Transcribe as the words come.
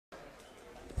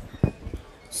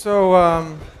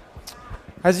So,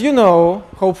 as you know,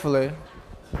 hopefully,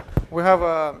 we have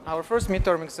our first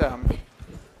midterm exam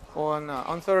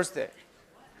on Thursday.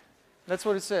 That's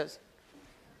what it says.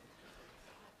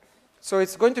 So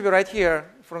it's going to be right here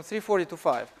from 3:40 to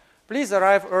 5. Please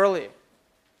arrive early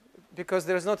because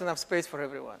there's not enough space for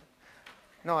everyone.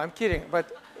 No, I'm kidding.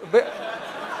 But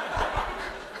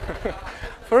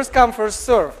first come, first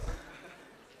serve.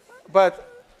 But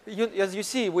as you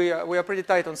see, we are pretty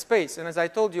tight on space. And as I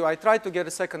told you, I tried to get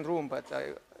a second room, but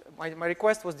my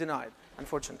request was denied,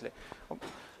 unfortunately.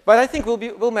 But I think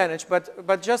we'll manage.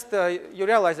 But just you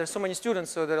realize there's so many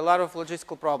students, so there are a lot of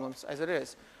logistical problems as it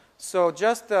is. So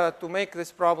just to make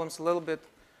these problems a little bit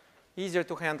easier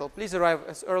to handle, please arrive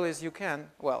as early as you can.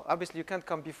 Well, obviously you can't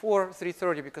come before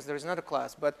 3:30 because there is another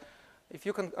class. But if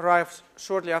you can arrive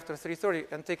shortly after 3:30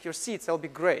 and take your seats, that'll be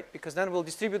great, because then we'll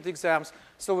distribute the exams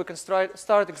so we can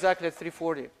start exactly at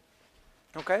 3:40.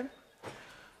 Okay?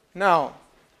 Now,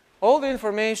 all the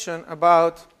information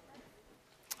about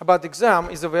the exam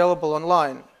is available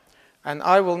online, and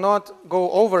I will not go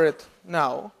over it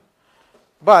now,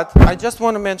 but I just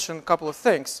want to mention a couple of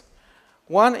things.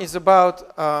 One is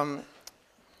about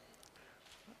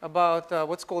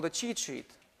what's called a cheat sheet.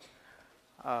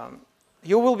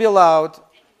 You will be allowed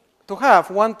to have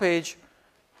one page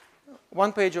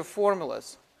of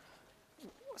formulas,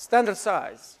 standard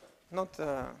size, not.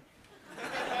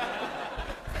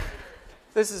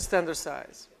 This is standard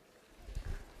size.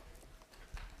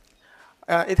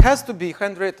 It has to be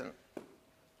handwritten.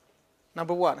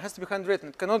 Number one, it has to be handwritten.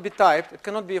 It cannot be typed. It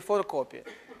cannot be a photocopy.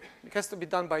 It has to be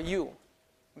done by you.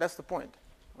 That's the point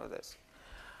of this.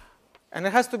 And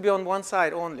it has to be on one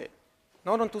side only.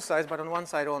 Not on two sides, but on one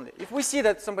side only. If we see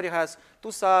that somebody has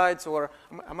two sides or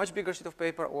a much bigger sheet of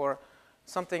paper or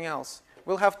something else,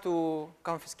 we'll have to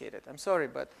confiscate it. I'm sorry,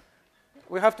 but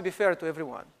we have to be fair to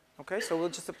everyone. Okay? So we'll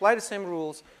just apply the same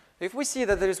rules. If we see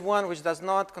that there is one which does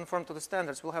not conform to the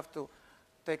standards, we'll have to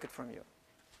take it from you.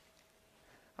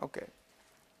 Okay.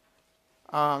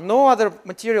 No other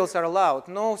materials are allowed.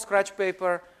 No scratch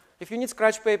paper. If you need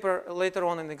scratch paper later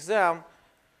on in the exam,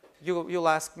 you'll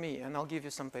ask me, and I'll give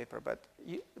you some paper. But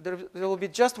there will be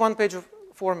just one page of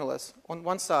formulas on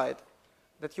one side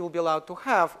that you will be allowed to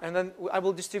have, and then I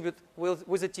will distribute,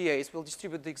 with the TAs, we'll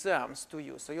distribute the exams to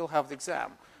you. So you'll have the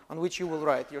exam on which you will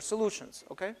write your solutions,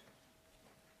 okay?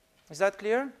 Is that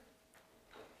clear?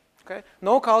 Okay.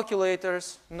 No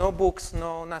calculators, no books,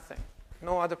 no nothing.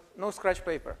 No scratch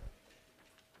paper.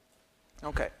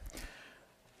 Okay.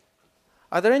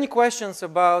 Are there any questions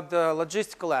about the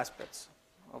logistical aspects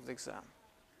of the exam?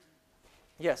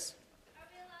 Yes? Are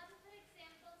we allowed to put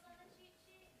examples on the cheat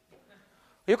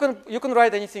sheet? You can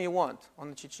write anything you want on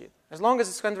the cheat sheet, as long as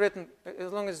it's handwritten,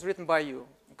 as long as it's written by you,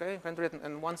 okay? Handwritten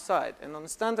on one side, and on a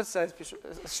standard size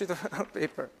sheet of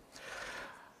paper.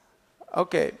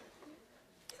 Okay.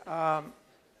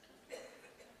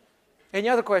 Any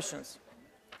other questions?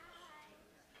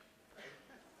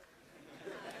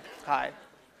 Hi. Is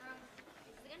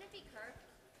it going to be curved?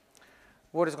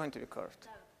 What is going to be curved? The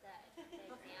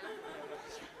exam?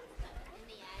 In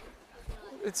the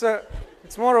end?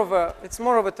 It's more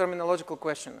of a terminological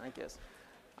question, I guess.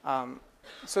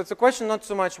 So it's a question not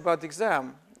so much about the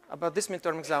exam, about this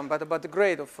midterm exam, but about the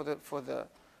grade for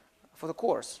the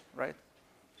course, right?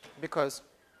 Because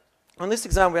on this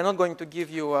exam, we're not going to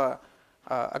give you a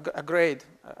grade,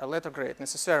 a letter grade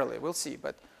necessarily. We'll see,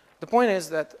 but the point is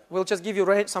that we'll just give you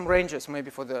some ranges maybe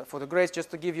for the grades,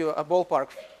 just to give you a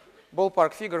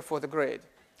ballpark figure for the grade.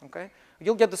 Okay,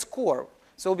 you'll get the score.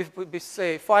 So it'll be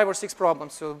say 5 or 6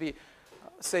 problems. So it'll be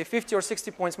say 50 or 60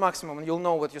 points maximum, and you'll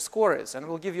know what your score is, and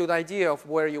we'll give you an idea of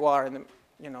where you are in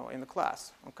the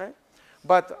class. Okay,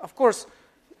 but of course,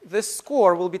 this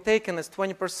score will be taken as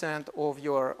 20% of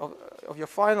your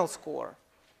final score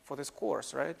for this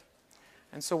course, right?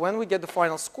 And so when we get the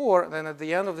final score, then at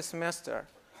the end of the semester,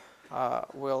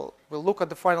 we'll look at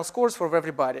the final scores for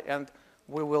everybody, and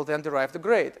we will then derive the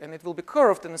grade. And it will be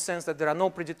curved in the sense that there are no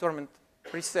predetermined,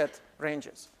 preset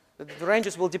ranges. The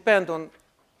ranges will depend on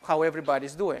how everybody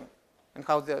is doing and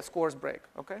how the scores break,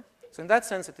 okay? So in that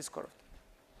sense, it is curved.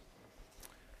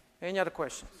 Any other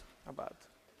questions about?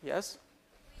 Yes?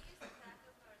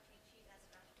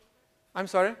 I'm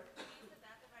sorry?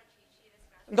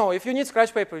 No, if you need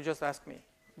scratch paper, you just ask me.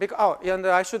 And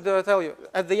I should tell you,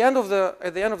 at the end of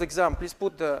the exam, please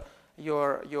put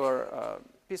your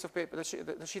piece of paper,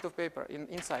 the sheet of paper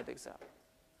inside the exam,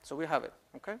 so we have it.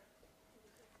 Okay?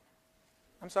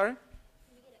 I'm sorry? Can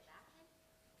we get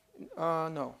it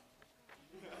back? No.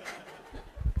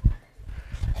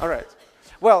 All right.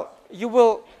 Well, you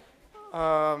will.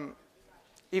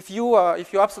 If you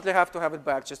absolutely have to have it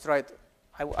back, just write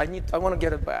I want to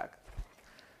get it back.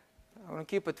 I want to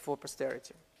keep it for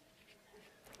posterity.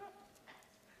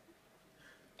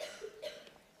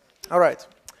 All right.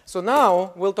 So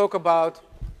now we'll talk about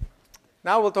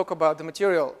the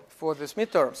material for this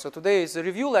midterm. So today is a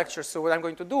review lecture. So what I'm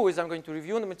going to do is I'm going to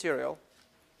review the material,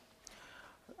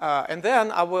 and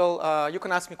then I will. You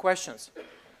can ask me questions.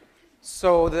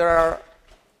 So there are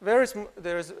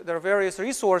various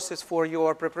resources for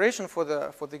your preparation for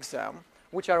the exam,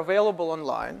 which are available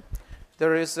online.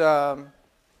 There is a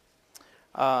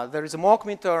mock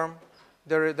midterm.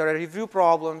 There are review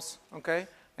problems. Okay.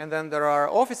 And then there are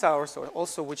office hours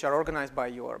also, which are organized by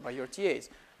your TAs.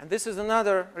 And this is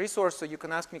another resource, so you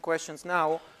can ask me questions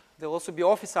now. There will also be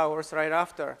office hours right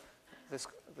after this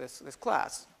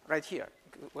class, right here,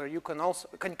 where you can also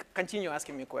continue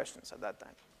asking me questions at that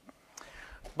time.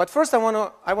 But first, I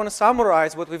want to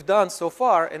summarize what we've done so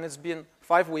far, and it's been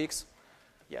 5 weeks.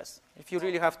 Yes, if you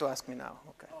really have to ask me now.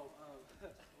 Okay.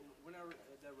 Whenever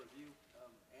the review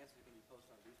answer can be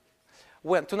posted on Tuesday?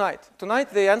 When? Tonight.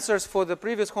 Tonight, the answers for the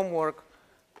previous homework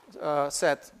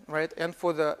set, right, and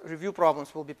for the review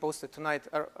problems will be posted tonight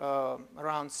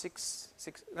around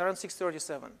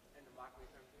 6:37. And the mock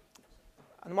midterm?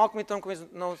 And mock midterm quiz,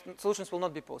 no, solutions will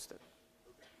not be posted.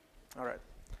 All right.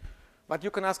 But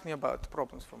you can ask me about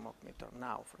problems for mock midterm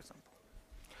now, for example.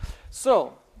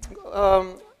 So,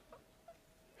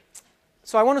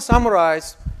 I want to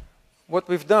summarize what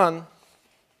we've done.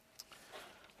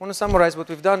 I want to summarize what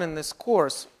we've done in this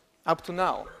course up to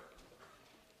now.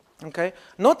 Okay,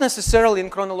 not necessarily in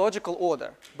chronological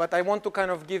order, but I want to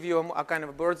kind of give you a kind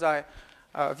of bird's eye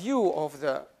view of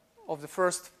the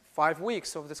first 5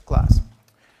 weeks of this class.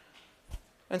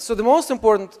 And so the most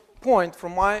important point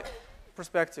from my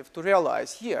perspective to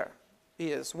realize here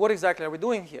is what exactly are we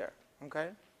doing here?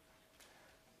 Okay,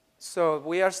 so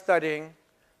we are studying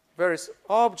various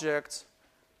objects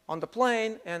on the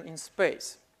plane and in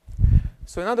space.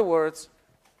 So in other words,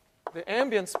 the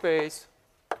ambient space.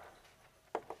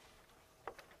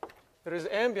 There is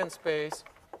ambient space.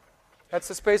 That's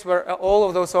the space where all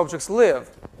of those objects live.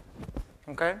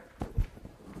 Okay?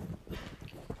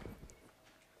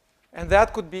 And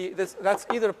that could be, that's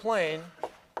either plane,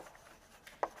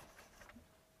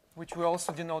 which we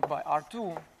also denote by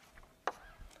R2,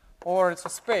 or it's a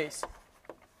space,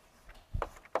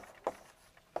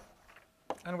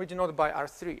 and we denote it by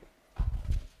R3.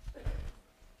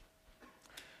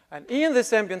 And in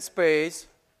this ambient space,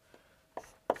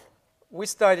 we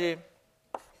study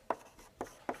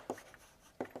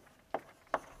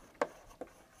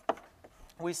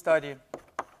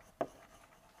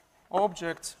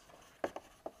objects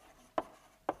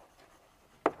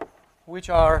which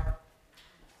are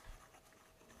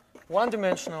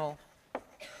one-dimensional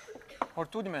or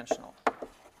two-dimensional.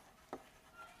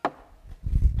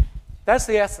 That's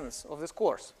the essence of this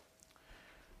course.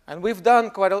 And we've done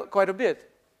quite a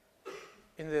bit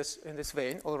in this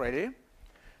vein already.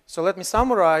 So let me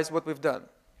summarize what we've done.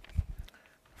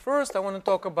 First, I want to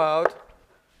talk about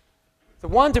the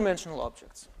one-dimensional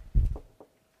objects.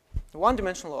 The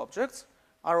one-dimensional objects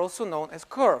are also known as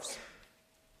curves.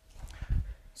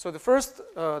 So the first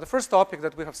topic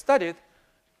that we have studied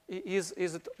is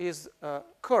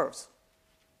curves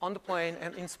on the plane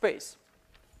and in space.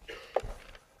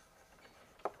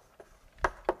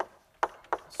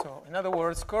 So in other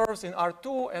words, curves in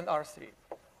R2 and R3.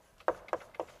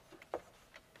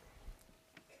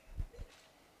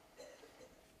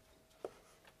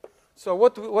 So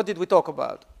what did we talk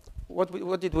about?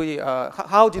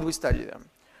 How did we study them?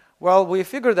 Well, we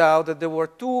figured out that there were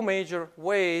two major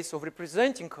ways of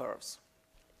representing curves.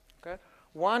 Okay?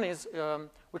 One is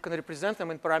we can represent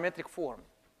them in parametric form,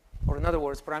 or in other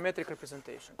words, parametric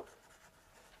representation.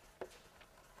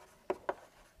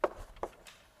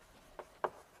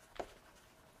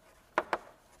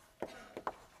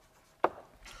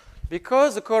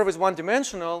 Because the curve is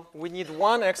one-dimensional, we need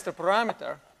one extra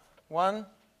parameter,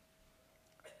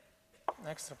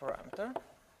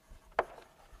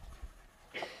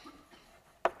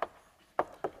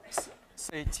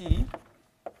 say t,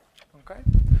 okay,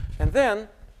 and then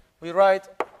we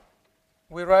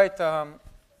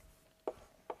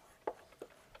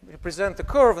represent the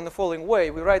curve in the following way.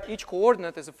 We write each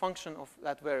coordinate as a function of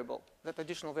that variable, that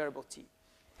additional variable t.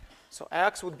 So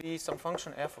x would be some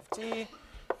function f of t,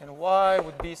 and y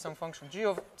would be some function g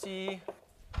of t.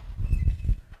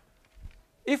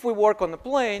 If we work on the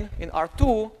plane in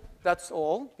R2, that's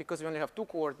all, because we only have two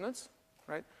coordinates,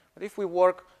 right? But if we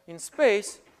work in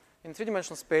space, in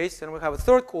three-dimensional space, then we have a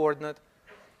third coordinate.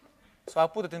 So I'll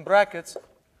put it in brackets.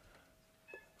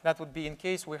 That would be in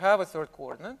case we have a third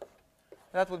coordinate.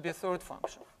 That would be a third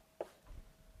function.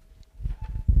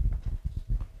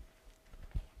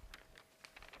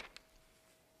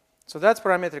 So that's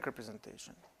parametric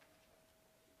representation.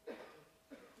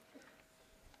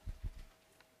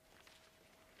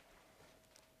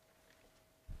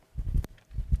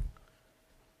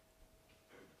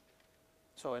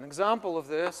 So an example of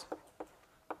this,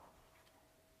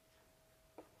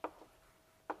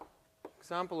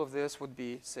 would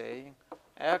be saying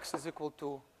x is equal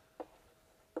to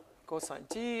cosine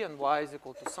t and y is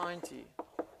equal to sine t.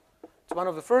 It's one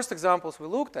of the first examples we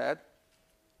looked at.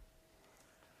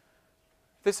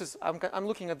 This is, I'm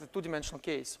looking at the two-dimensional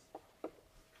case.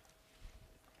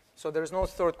 So there is no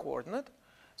third coordinate.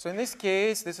 So in this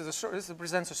case, this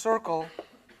represents a circle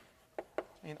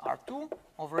in R2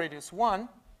 of radius 1.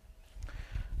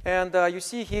 And you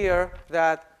see here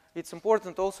that it's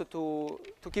important also to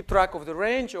keep track of the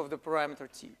range of the parameter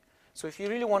t. So if you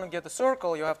really want to get a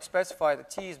circle, you have to specify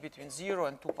that t is between 0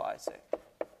 and 2 pi, say.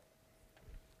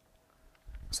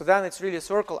 So then it's really a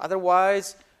circle.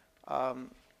 Otherwise,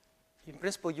 in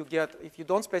principle, you get, if you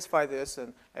don't specify this,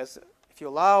 and if you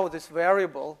allow this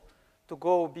variable to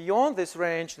go beyond this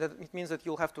range, that it means that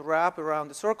you'll have to wrap around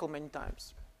the circle many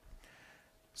times.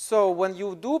 So when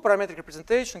you do parametric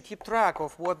representation, keep track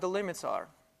of what the limits are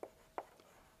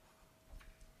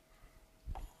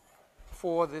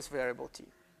for this variable t.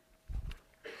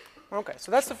 Okay,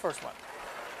 so that's the first one.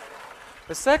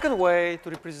 The second way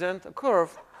to represent a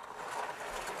curve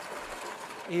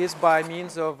is by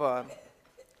means of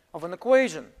an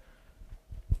equation.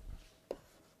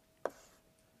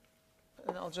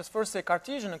 And I'll just first say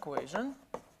Cartesian equation.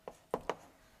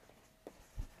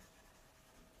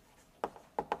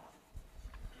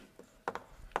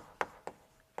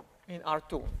 In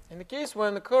R2. In the case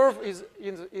when the curve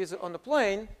is on the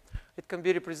plane, it can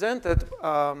be represented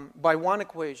by one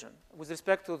equation with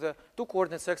respect to the two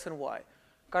coordinates x and y.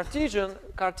 Cartesian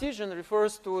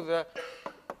refers to the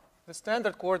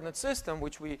standard coordinate system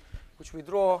which we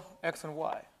draw x and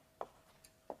y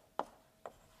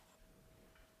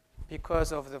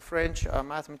because of the French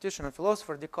mathematician and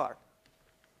philosopher Descartes.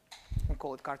 We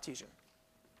call it Cartesian.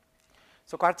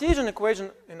 So Cartesian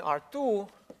equation in R2,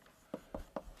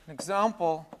 an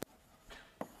example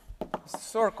is a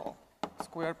circle,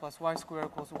 squared plus y squared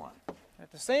equals 1.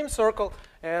 The same circle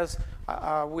as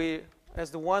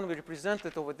the one we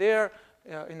represented over there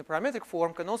in the parametric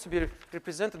form can also be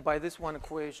represented by this one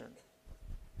equation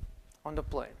on the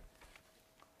plane.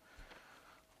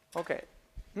 Okay.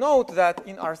 Note that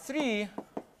in R3,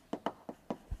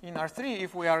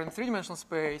 if we are in three-dimensional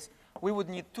space, we would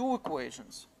need two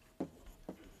equations.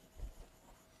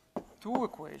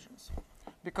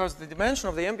 Because the dimension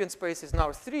of the ambient space is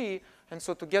now 3, and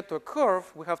so to get to a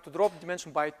curve, we have to drop the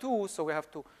dimension by 2, so we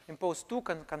have to impose two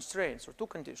constraints or two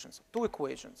conditions, two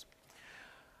equations.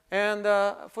 And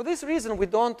for this reason, we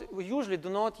usually do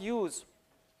not use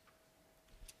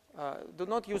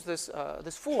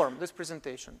this form, this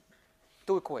presentation,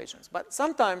 two equations. But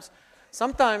sometimes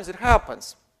it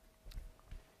happens.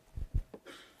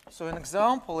 So an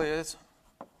example is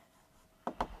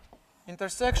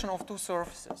intersection of two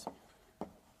surfaces.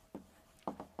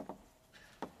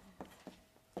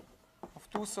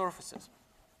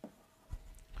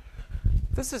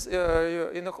 This is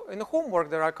in the homework.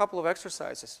 There are a couple of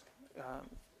exercises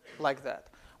like that,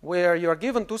 where you are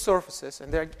given two surfaces,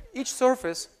 and each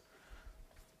surface,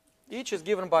 each is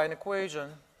given by an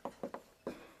equation.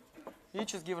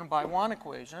 Each is given by one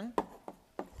equation.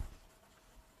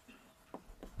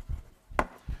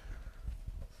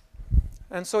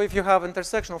 And so if you have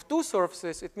intersection of two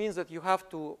surfaces, it means that you have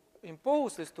to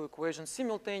impose these two equations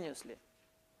simultaneously.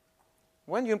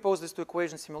 When you impose these two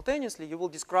equations simultaneously, you will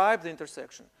describe the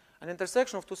intersection. An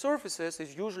intersection of two surfaces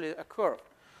is usually a curve.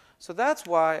 So that's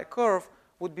why a curve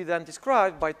would be then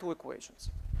described by two equations.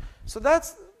 So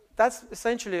that's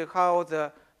essentially how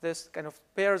this kind of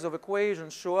pairs of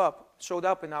equations showed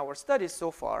up in our studies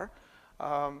so far,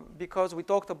 because we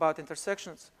talked about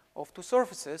intersections of two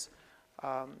surfaces,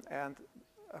 and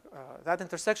that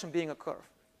intersection being a curve.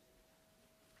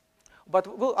 But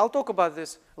I'll talk about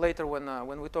this later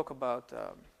when we talk about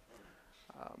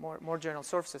more general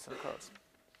surfaces and curves.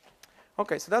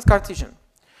 Okay, so that's Cartesian.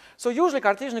 So usually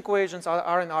Cartesian equations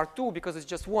are in R2 because it's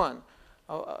just one.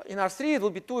 In R3, it will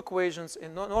be two equations,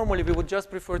 and normally we would just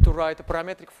prefer to write a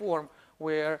parametric form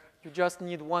where you just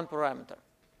need one parameter.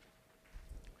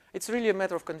 It's really a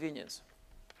matter of convenience.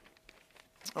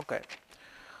 Okay.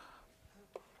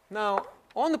 Now,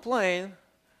 on the plane,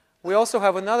 we also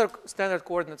have another standard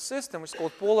coordinate system, which is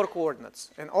called polar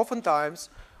coordinates. And oftentimes,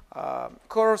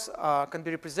 curves can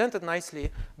be represented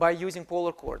nicely by using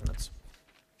polar coordinates.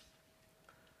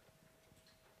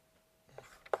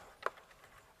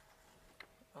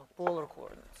 Polar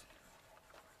coordinates.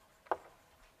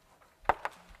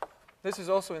 This is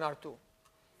also in R2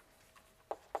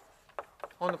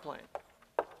 on the plane.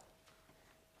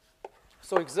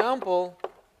 So example,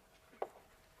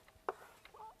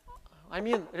 I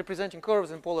mean representing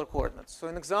curves in polar coordinates. So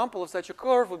an example of such a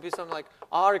curve would be something like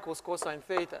r equals cosine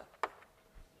theta.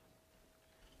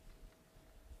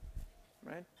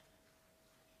 Right?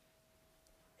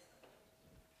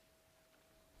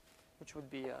 Which would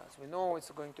be, as we know, it's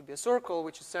going to be a circle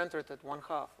which is centered at 1/2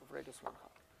 of radius 1/2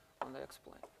 on the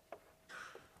x-plane.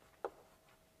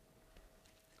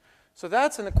 So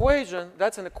that's an equation.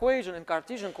 That's an equation in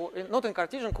Cartesian, not in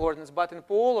Cartesian coordinates, but in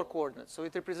polar coordinates. So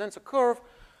it represents a curve,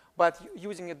 but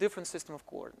using a different system of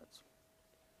coordinates.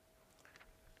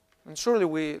 And surely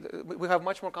we have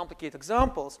much more complicated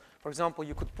examples. For example,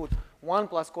 you could put 1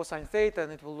 plus cosine theta,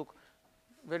 and it will look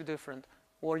very different.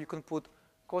 Or you can put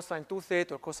cosine 2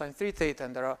 theta or cosine 3 theta,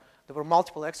 and there were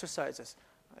multiple exercises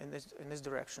in this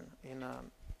direction in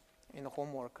the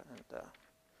homework,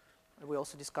 and we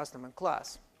also discussed them in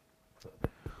class.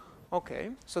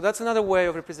 Okay, so that's another way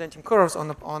of representing curves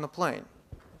on a plane.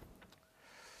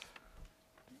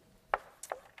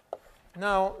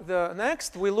 Now,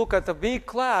 next we look at a big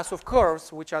class of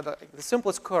curves, which are the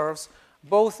simplest curves,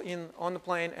 both on the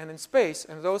plane and in space,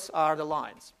 and those are the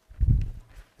lines.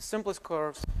 The simplest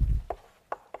curves.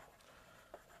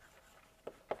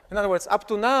 In other words, up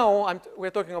to now,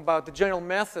 we're talking about the general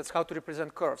methods, how to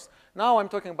represent curves. Now I'm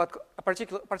talking about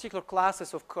particular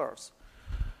classes of curves.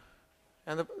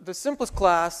 And the simplest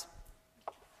class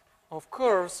of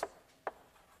curves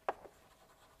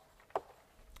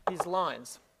is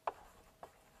lines.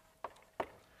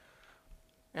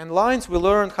 And lines we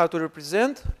learned how to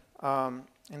represent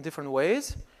in different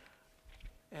ways.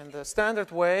 And the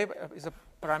standard way is a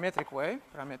parametric way,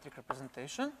 parametric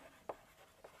representation.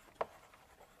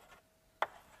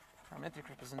 Parametric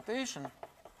representation,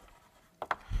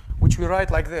 which we write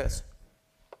like this.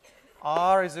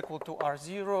 R is equal to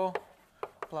R0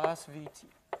 plus Vt.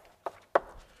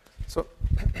 So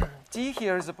T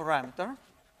here is a parameter.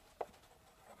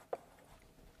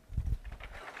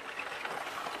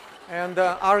 And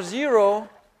R0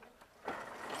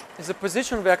 is a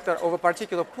position vector of a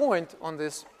particular point on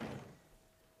this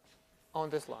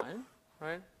line,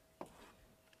 right?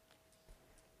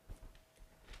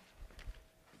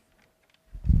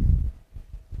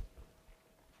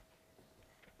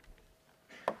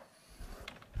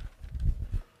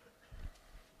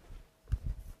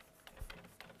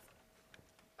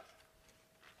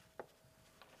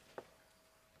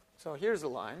 So here's the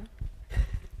line.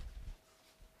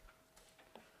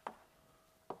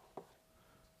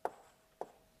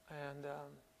 And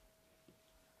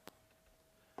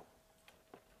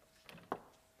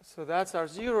so that's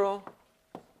R0,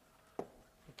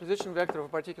 the position vector of a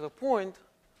particular point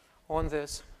on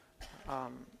this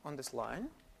line.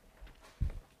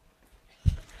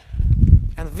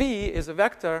 And V is a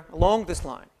vector along this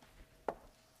line.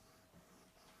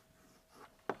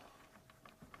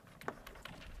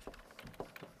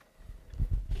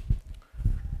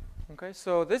 Okay,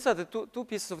 so these are the two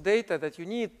pieces of data that you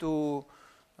need to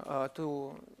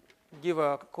give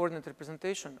a coordinate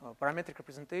representation, a parametric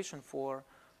representation for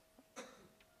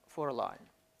a line.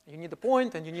 You need a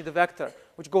point and you need a vector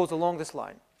which goes along this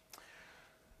line.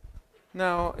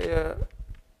 Now,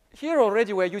 here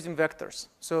already we're using vectors.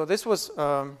 So this was,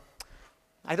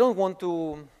 I don't want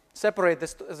to separate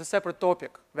this as a separate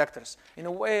topic, vectors. In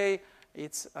a way,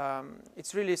 it's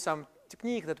really some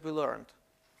technique that we learned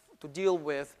to deal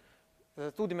with the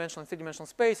two-dimensional and three-dimensional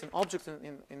space and objects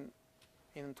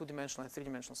in two-dimensional and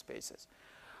three-dimensional spaces.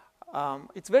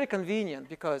 It's very convenient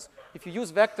because if you use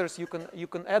vectors, you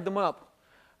can add them up.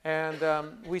 And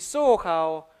we saw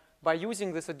how by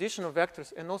using this addition of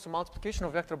vectors and also multiplication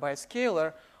of vector by a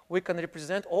scalar, we can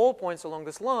represent all points along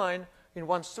this line in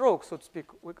one stroke, so to speak,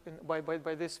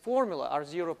 by this formula,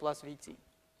 R0 plus Vt.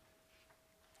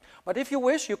 But if you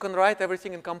wish, you can write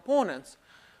everything in components.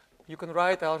 You can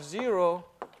write R0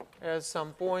 as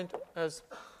some point as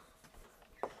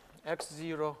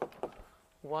x0,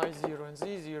 y0, and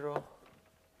z0.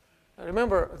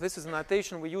 Remember, this is a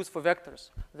notation we use for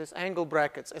vectors, this angle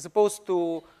brackets, as opposed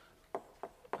to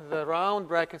the round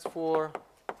brackets for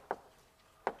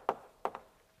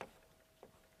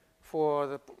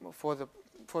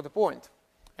the point.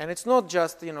 And it's not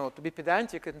just to be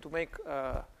pedantic and to make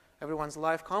everyone's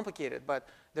life complicated, but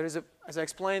there is as I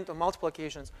explained on multiple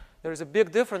occasions, there is a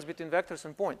big difference between vectors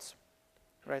and points,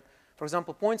 right? For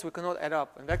example, points we cannot add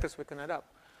up, and vectors we can add up.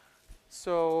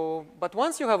 So, but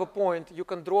once you have a point, you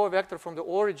can draw a vector from the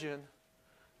origin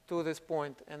to this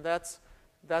point, and that's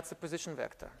the position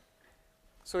vector.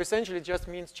 So essentially, it just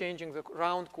means changing the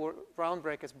round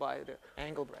brackets by the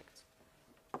angle brackets.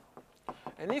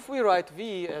 And if we write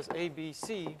V as A, B,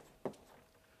 C,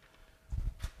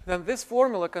 then this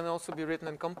formula can also be written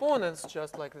in components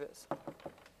just like this.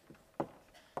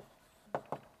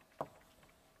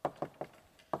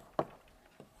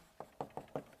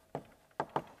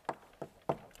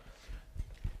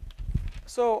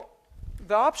 So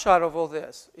the upshot of all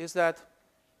this is that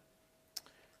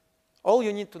all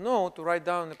you need to know to write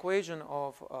down an equation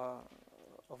of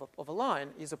a line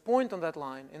is a point on that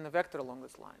line and a vector along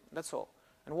this line. That's all.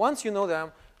 And once you know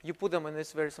them, you put them in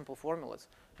these very simple formulas.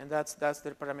 And that's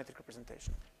their parametric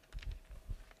representation.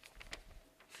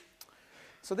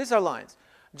 So these are lines.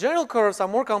 General curves are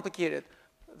more complicated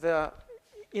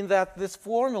in that these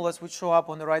formulas which show up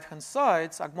on the right-hand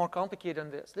sides are more complicated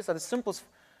than this. These are the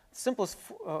simplest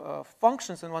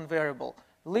functions in one variable,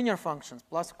 linear functions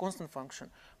plus a constant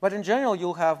function. But in general,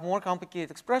 you'll have more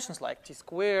complicated expressions like t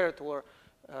squared or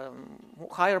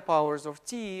higher powers of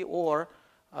t or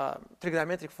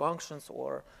trigonometric functions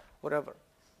or whatever.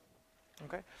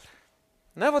 Okay?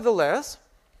 Nevertheless,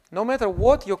 no matter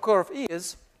what your curve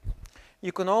is,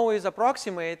 you can always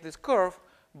approximate this curve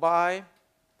by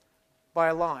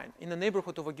a line in the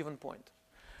neighborhood of a given point.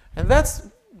 And that's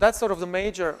sort of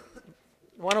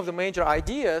one of the major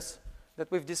ideas that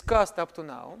we've discussed up to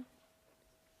now.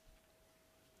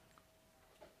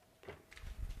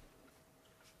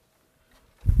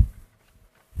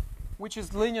 Which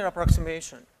is linear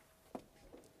approximation.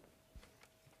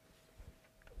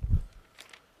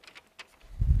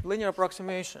 Linear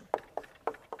approximation.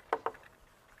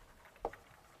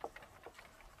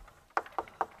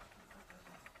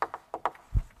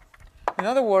 In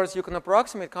other words, you can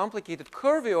approximate complicated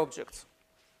curvy objects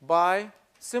by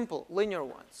simple linear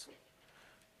ones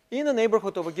in the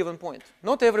neighborhood of a given point.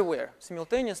 Not everywhere,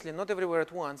 simultaneously, not everywhere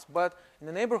at once, but in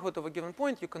the neighborhood of a given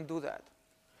point, you can do that.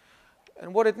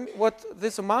 And what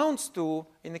this amounts to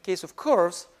in the case of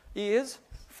curves is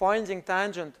finding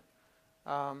tangent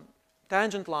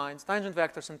lines, tangent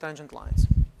vectors and tangent lines.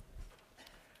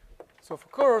 So for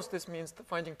curves, this means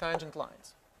finding tangent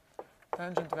lines,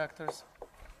 tangent vectors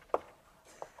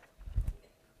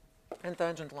and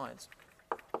tangent lines.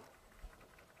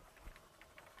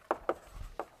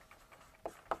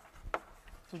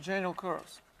 So general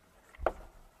curves.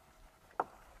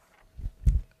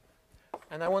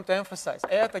 And I want to emphasize,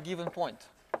 at a given point.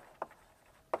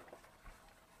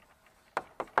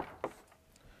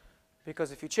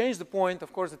 Because if you change the point,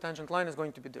 of course, the tangent line is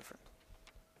going to be different.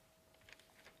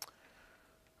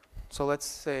 So let's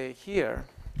say here,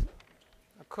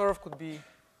 a curve could be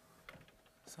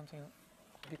something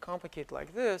be complicated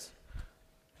like this,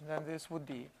 and then this would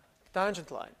be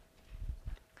tangent line.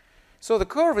 So the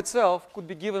curve itself could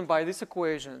be given by these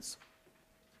equations.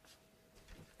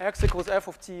 X equals f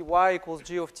of t, y equals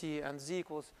g of t, and z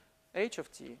equals h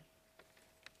of t.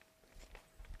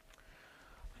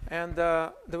 And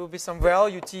there will be some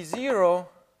value t0,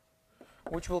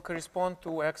 which will correspond to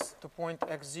point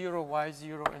x0,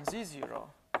 y0, and z0.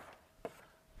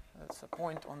 That's a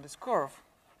point on this curve.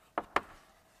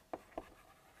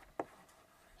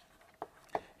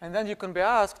 And then you can be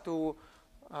asked to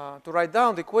write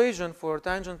down the equation for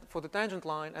the tangent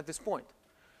line at this point.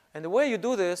 And the way you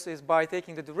do this is by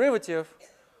taking the derivative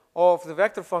of the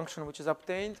vector function, which is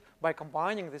obtained by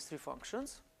combining these three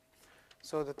functions.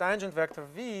 So the tangent vector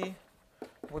v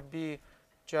would be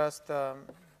just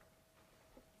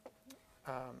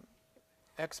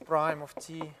x prime of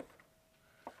t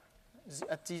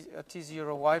at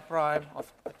t0, y prime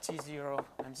of at t0,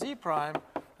 and z prime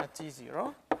at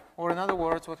t0. Or in other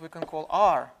words, what we can call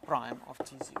r prime of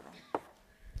t0.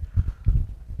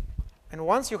 And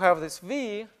once you have this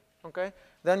v, okay,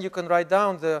 then you can write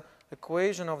down the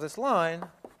equation of this line.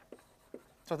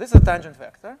 So this is a tangent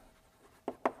vector.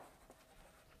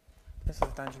 This is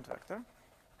a tangent vector.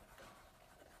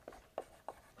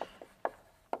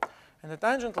 And the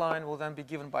tangent line will then be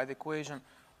given by the equation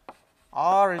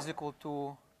r is equal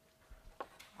to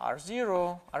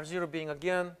r0, r0 being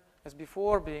again, as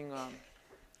before, being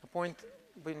a point,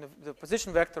 being the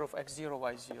position vector of x0,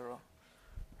 y0,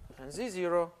 and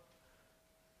z0,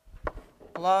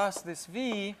 plus this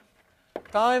v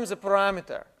times a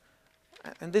parameter.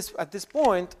 And this, at this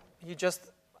point,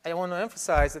 I want to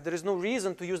emphasize that there is no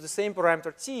reason to use the same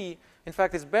parameter t. In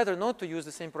fact, it's better not to use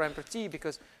the same parameter t,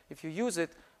 because if you use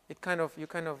it, you're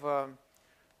kind of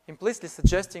implicitly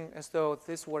suggesting as though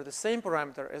this were the same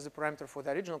parameter as the parameter for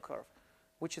the original curve,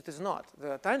 which it is not.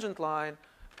 The tangent line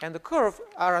and the curve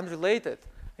are unrelated,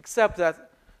 except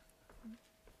that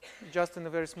just in a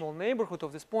very small neighborhood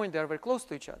of this point, they are very close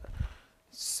to each other.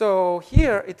 So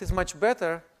here, it is much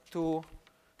better to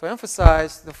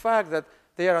emphasize the fact that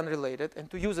they are unrelated and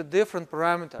to use a different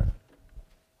parameter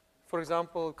for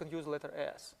example, you can use letter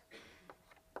S.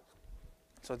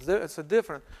 So it's a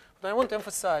different. But I want to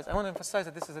emphasize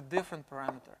that this is a different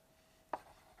parameter.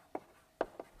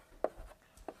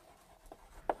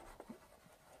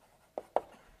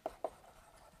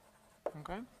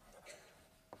 Okay.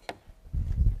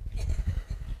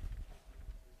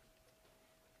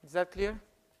 Is that clear?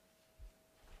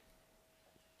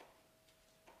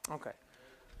 Okay.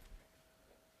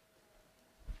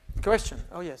 Question?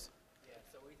 Oh, yes. Yeah,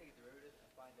 so when you take a derivative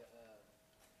and find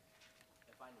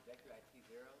the vector at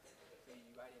t0, so you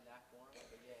write it in that form,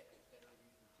 but yet instead of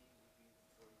using t, you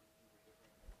use a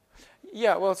different.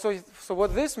 Yeah, well, so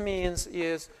what this means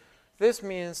is,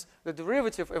 the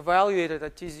derivative evaluated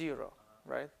at t0,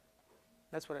 right?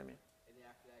 That's what I mean. And then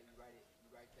after that, you write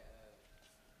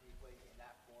the equation in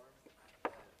that form.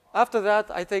 After that,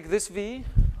 I take this v,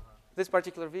 this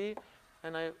particular v,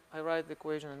 and I write the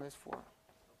equation in this form.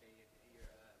 Okay, your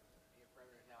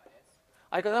parameter is now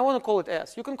s. I want to call it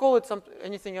S. You can call it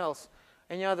anything else,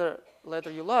 any other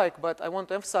letter you like, but I want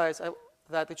to emphasize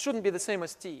that it shouldn't be the same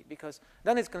as t, because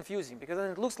then it's confusing, because then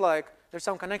it looks like there's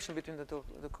some connection between the two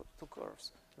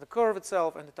curves, the curve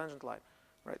itself and the tangent line,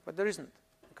 right? But there isn't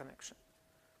a connection.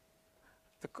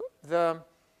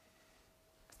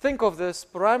 Think of this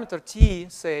parameter t,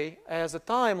 say, as a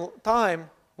time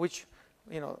which,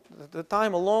 the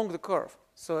time along the curve.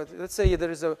 So let's say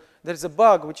there is a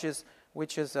bug which is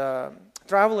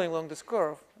traveling along this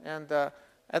curve, and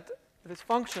at this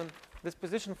function, this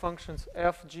position functions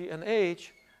f, g, and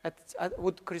h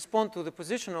would correspond to the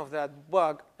position of that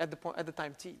bug at the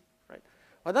time t, right?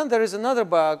 But then there is another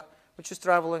bug which is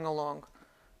traveling along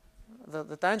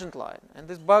the tangent line, and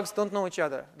these bugs don't know each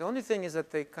other. The only thing is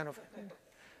that they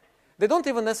don't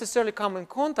even necessarily come in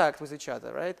contact with each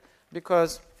other, right?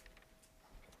 Because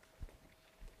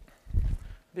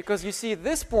you see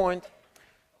this point,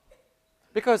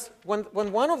 because when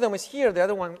one of them is here, the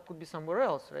other one could be somewhere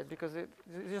else, right? Because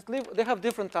they have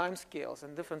different time scales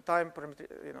and different time parameter,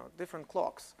 different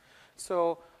clocks.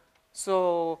 So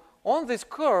on this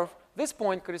curve, this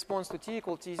point corresponds to t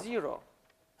equal t0,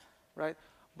 right?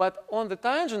 But on the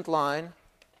tangent line,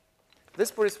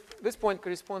 this point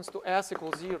corresponds to s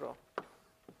equals 0.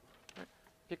 Right?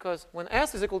 Because when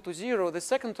s is equal to 0, the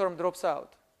second term drops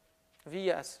out.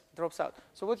 Vs drops out.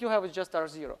 So what you have is just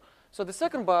R0. So the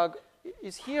second bug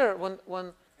is here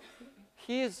when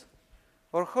his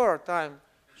or her time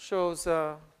shows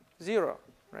 0,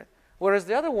 right? Whereas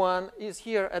the other one is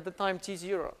here at the time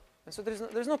t0. And so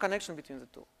there's no connection between the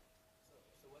two.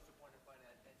 So what's the point of finding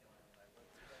that tangent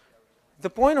line? The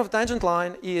point of tangent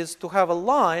line is to have a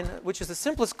line which is the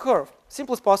simplest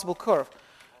possible curve,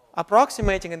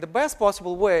 approximating in the best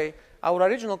possible way our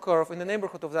original curve in the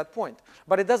neighborhood of that point.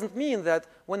 But it doesn't mean that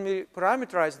when we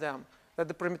parameterize them, that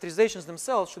the parameterizations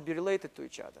themselves should be related to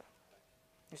each other.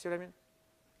 You see what I mean?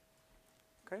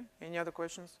 Okay, any other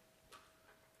questions?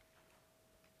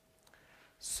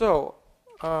 So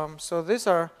these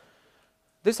are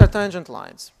tangent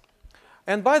lines.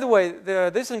 And by the way,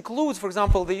 this includes, for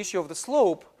example, the issue of the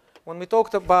slope. When we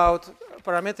talked about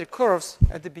parametric curves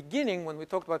at the beginning, when we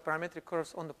talked about parametric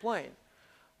curves on the plane,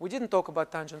 we didn't talk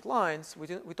about tangent lines.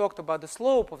 We talked about the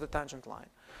slope of the tangent line.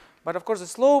 But of course, the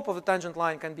slope of the tangent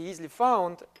line can be easily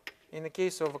found in the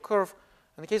case of a curve,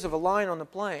 in the case of a line on a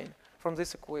plane from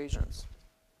these equations.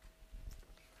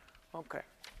 Okay.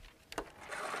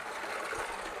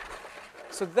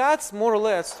 So that's more or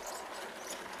less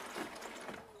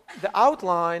the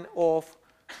outline of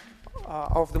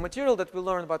the material that we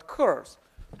learned about curves.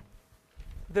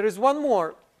 There is one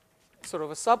more sort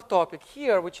of a subtopic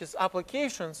here, which is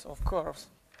applications of curves.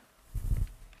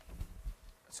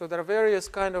 So there are various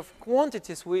kind of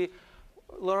quantities we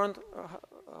learned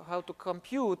how to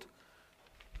compute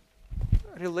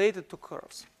related to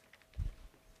curves.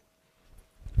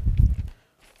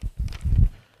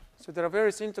 So there are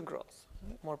various integrals,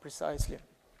 more precisely.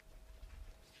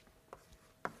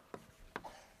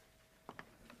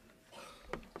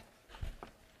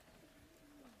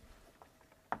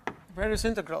 Various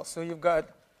integrals. So you've got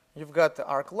the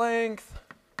arc length,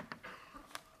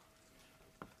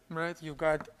 right? You've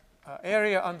got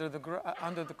area under the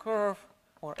curve,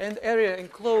 or area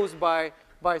enclosed by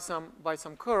some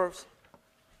curves.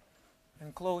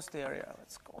 Enclosed area.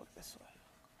 Let's call it this way.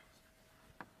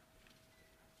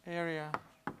 Area,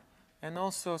 and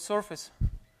also surface,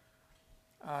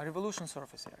 revolution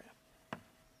surface area.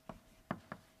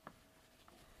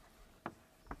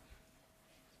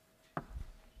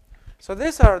 So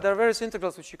there are various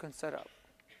integrals which you can set up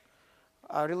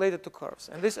related to curves.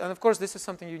 And of course, this is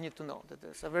something you need to know, that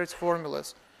there's various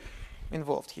formulas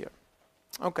involved here.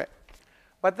 Okay.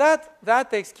 But that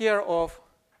takes care of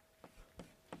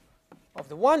of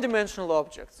the one-dimensional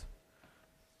objects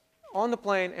on the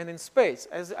plane and in space.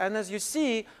 And as you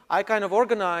see, I kind of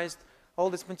organized all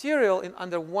this material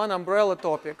under one umbrella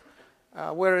topic,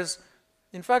 whereas,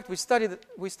 in fact, we studied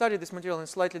this material in a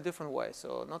slightly different way,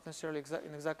 so not necessarily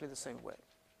in exactly the same way.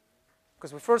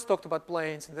 Because we first talked about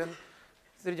planes and then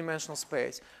three-dimensional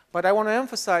space. But I want to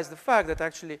emphasize the fact that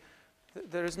actually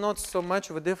there is not so much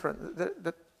of a difference.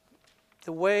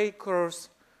 The way curves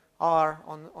are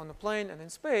on the plane and in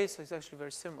space is actually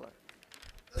very similar.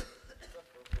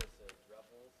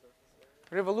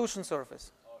 Revolution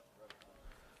surface.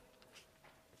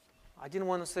 I didn't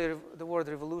want to say the word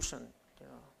revolution. You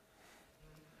know.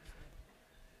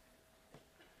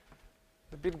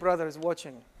 The big brother is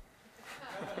watching.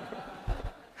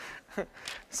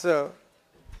 So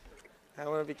I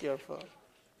want to be careful.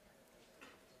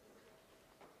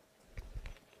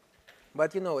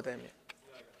 But you know what I mean.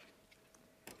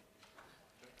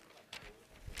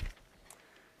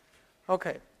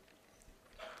 Okay.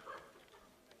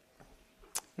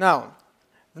 Now,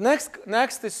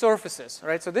 next is surfaces,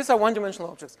 right? So these are one-dimensional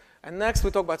objects. And next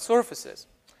we talk about surfaces.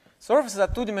 Surfaces are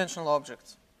two-dimensional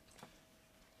objects.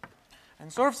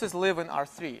 And surfaces live in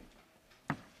R3.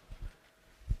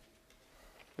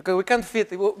 Because you can't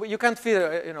fit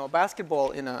a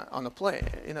basketball on a plane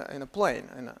in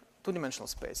a two-dimensional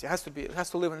space. It has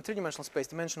to live in a three-dimensional space,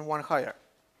 dimension 1 higher.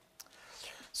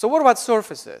 So what about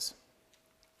surfaces?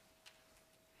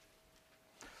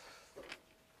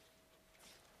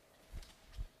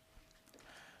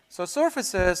 So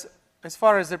surfaces, as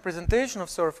far as the representation of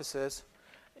surfaces,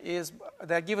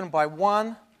 they're given by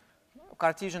one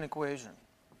Cartesian equation.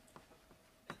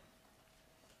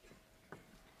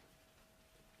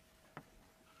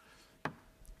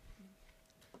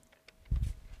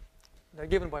 They're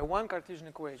given by one Cartesian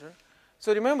equation.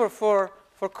 So remember, for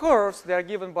curves, they are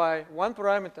given by one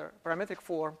parametric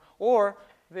form, or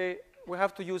we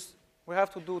have to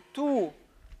do two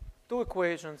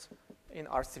equations in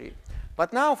R3.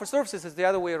 But now for surfaces, it's the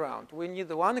other way around. We need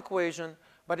the one equation,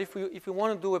 but if we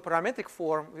want to do a parametric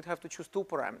form, we'd have to choose two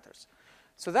parameters.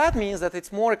 So that means that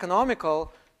it's more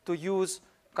economical to use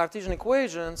Cartesian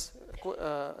equations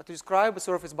to describe a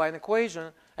surface by an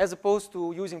equation as opposed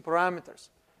to using parameters.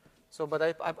 So, but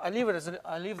I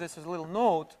leave this as a little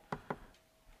note.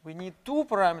 We need two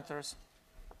parameters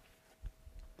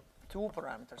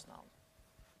now.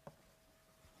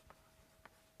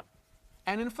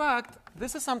 And in fact,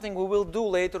 this is something we will do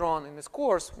later on in this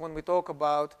course when we talk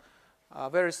about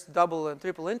various double and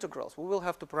triple integrals. We will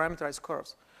have to parameterize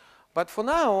curves. But for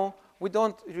now, we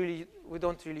don't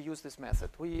really use this method.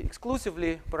 We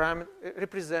exclusively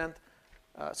represent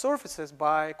surfaces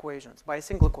by equations, by a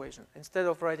single equation, instead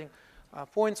of writing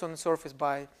points on the surface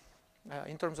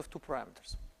in terms of two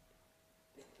parameters.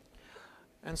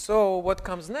 And so what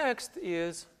comes next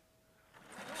is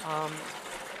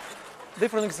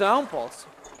different examples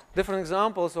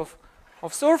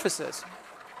of surfaces,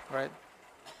 right?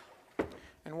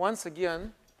 And once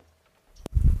again,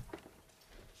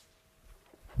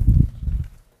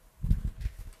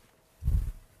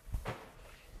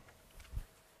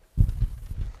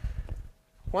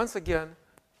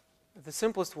 the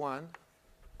simplest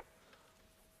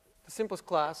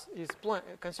class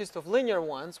consists of linear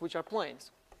ones, which are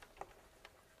planes.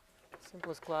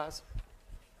 Simplest class.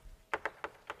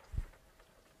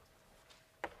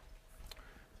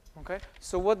 Okay.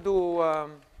 So what do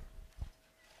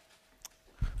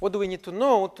we need to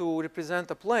know to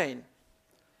represent a plane?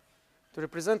 To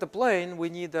represent a plane, we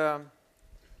need a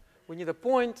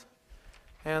point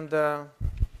and a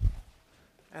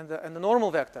normal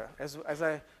vector. As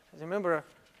I remember,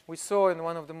 we saw in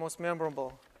one of the most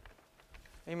memorable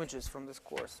images from this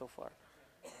course so far.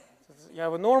 So you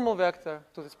have a normal vector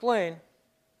to this plane,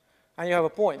 and you have a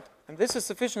point. And this is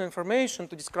sufficient information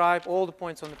to describe all the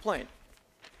points on the plane.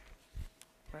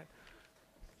 Right?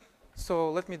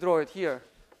 So let me draw it here.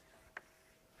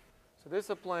 So this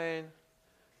is a plane,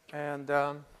 and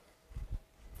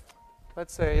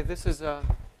let's say this is a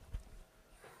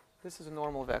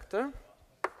normal vector.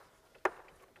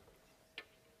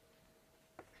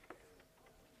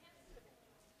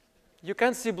 You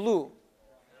can't see blue.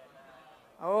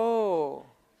 Oh.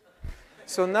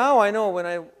 So now I know when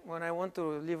I want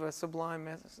to leave a sublime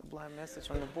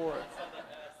message on the board,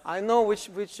 I know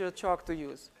which chalk to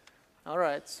use. All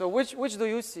right. So which do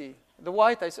you see? The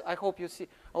white, I hope you see.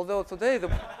 Although today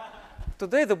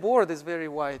the board is very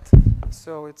white.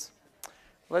 So it's,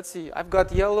 let's see. I've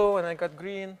got yellow and I got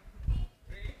green.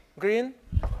 Green?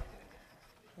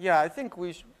 Yeah, I think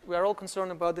we are all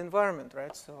concerned about the environment,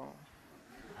 right? So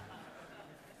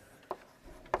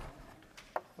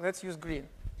let's use green.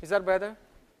 Is that better?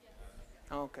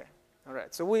 Okay. All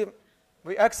right. So we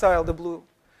exile the blue.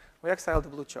 We exile the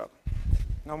blue chalk.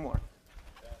 No more.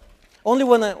 Only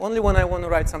when I want to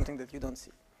write something that you don't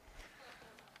see.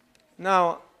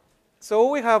 Now, so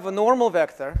we have a normal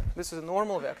vector. This is a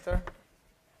normal vector.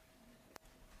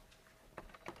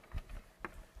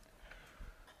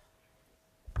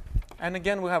 And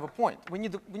again, we have a point. We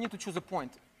need to choose a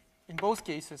point. In both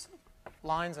cases,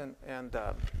 lines and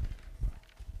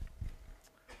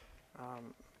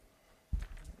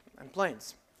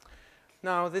planes.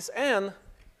 Now, this n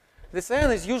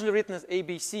is usually written as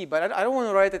ABC, but I don't want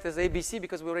to write it as ABC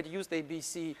because we already used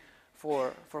ABC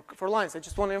for lines. I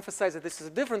just want to emphasize that this is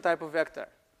a different type of vector.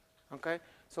 Okay?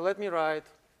 So let me write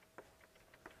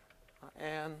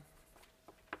n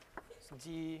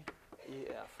d e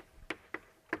f.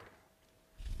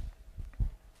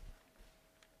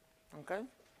 Okay?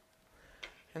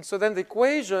 And so then the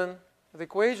equation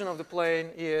of the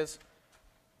plane is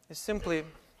simply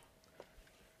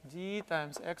d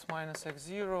times x minus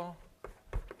x0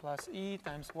 plus e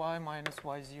times y minus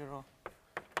y0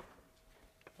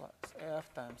 plus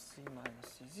f times c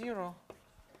minus c0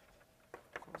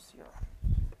 equals 0.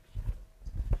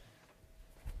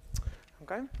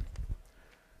 Okay?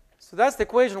 So that's the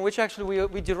equation which actually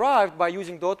we derived by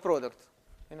using dot product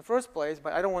in the first place,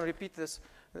 but I don't want to repeat this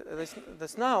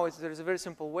now. There is a very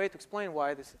simple way to explain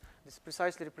why this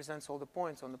precisely represents all the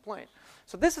points on the plane.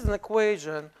 So this is an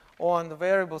equation on the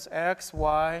variables x,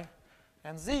 y,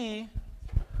 and z,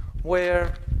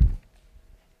 where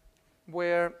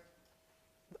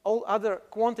all other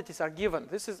quantities are given.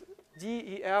 This is d,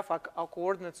 e, f are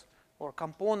coordinates or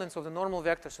components of the normal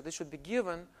vector, so they should be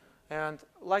given. And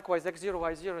likewise, x0,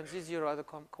 y0, and z0 are the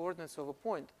coordinates of a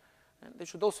point, and they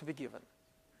should also be given.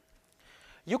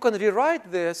 You can rewrite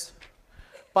this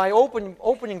by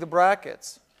opening the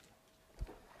brackets.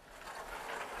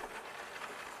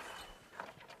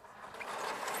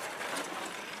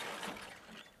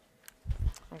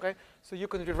 Okay, so you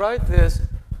can rewrite this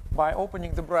by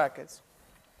opening the brackets.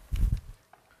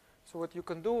 So what you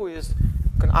can do is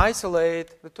you can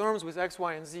isolate the terms with x,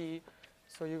 y, and z.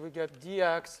 So you will get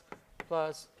dx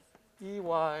plus ey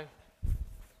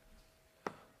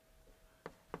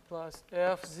plus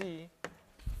fz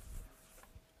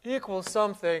equals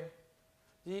something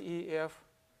def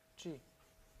g.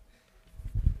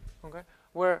 Okay,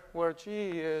 where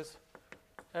g is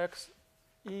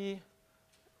dx0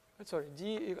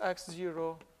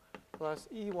 plus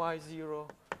ey0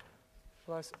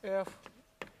 plus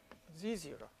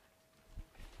fz0.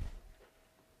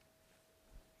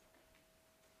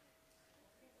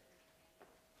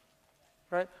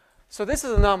 Right? So this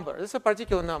is a number. This is a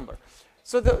particular number.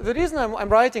 So the reason I'm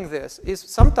writing this is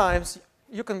sometimes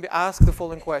you can be asked the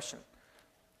following question.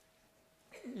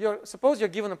 Suppose you're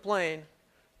given a plane.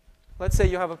 Let's say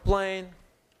you have a plane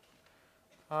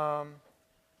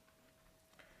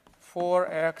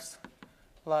 4x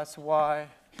plus y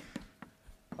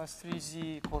plus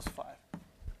 3z equals 5.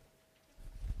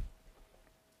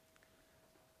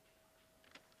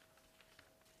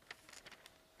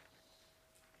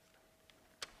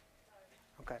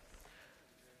 Okay.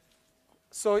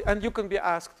 So, and you can be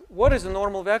asked, what is a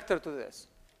normal vector to this?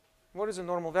 What is a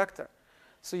normal vector?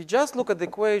 So you just look at the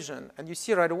equation, and you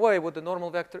see right away what the normal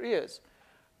vector is.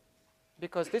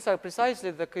 Because these are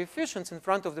precisely the coefficients in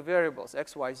front of the variables,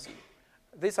 x, y, z.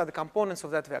 These are the components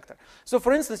of that vector. So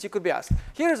for instance, you could be asked,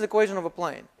 here is the equation of a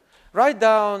plane. Write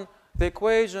down the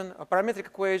equation, parametric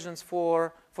equations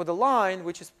for the line,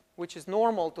 which is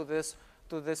normal to this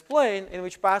plane, and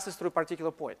which passes through a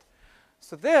particular point.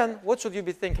 So then, what should you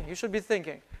be thinking? You should be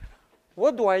thinking,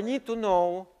 what do I need to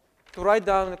know to write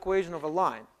down an equation of a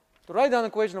line? To write down an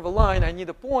equation of a line, I need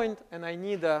a point, and I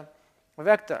need a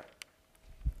vector,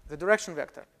 the direction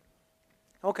vector.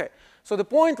 Okay, so the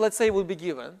point, let's say, will be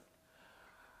given.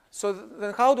 So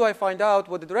then how do I find out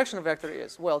what the direction vector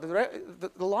is? Well, the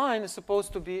line is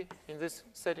supposed to be, in this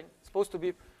setting, supposed to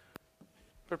be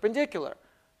perpendicular.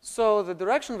 So the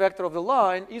direction vector of the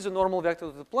line is a normal vector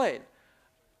of the plane.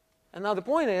 And now the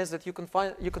point is that you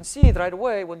can see it right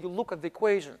away when you look at the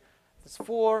equation. It's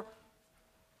 4,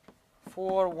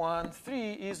 1,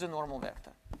 3 is a normal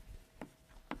vector.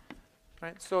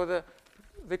 Right? So the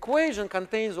equation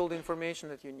contains all the information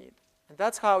that you need. And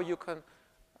that's how you can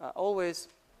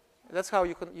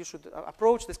you should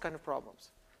approach this kind of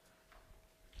problems.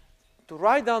 To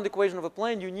write down the equation of a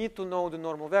plane, you need to know the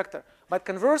normal vector. But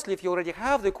conversely, if you already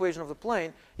have the equation of the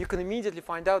plane, you can immediately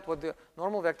find out what the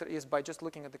normal vector is by just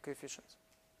looking at the coefficients.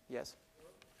 Yes?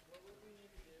 What would we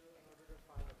need to do in order to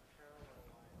find a parallel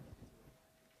line?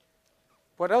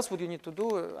 What else would you need to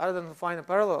do other than find a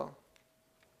parallel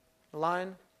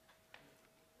line?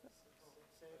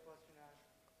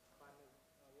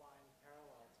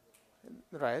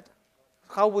 right?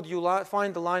 How would you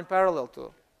find the line parallel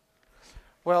to?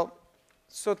 Well,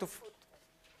 so to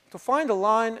find a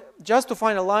line, just to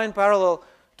find a line parallel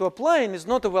to a plane is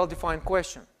not a well-defined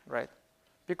question, right?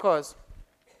 Because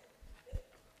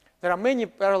there are many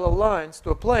parallel lines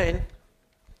to a plane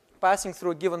passing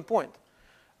through a given point,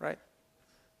 right?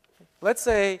 Let's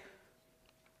say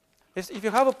if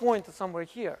you have a point somewhere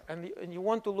here and you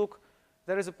want to look,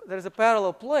 there is a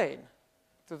parallel plane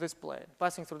to this plane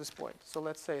passing through this point. So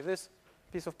let's say this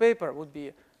piece of paper would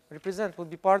be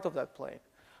part of that plane.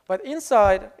 But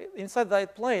inside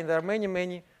that plane, there are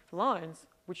many lines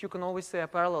which you can always say are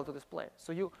parallel to this plane.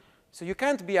 So you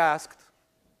can't be asked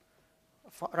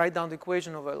write down the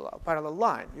equation of a parallel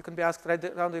line. You can be asked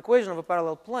write down the equation of a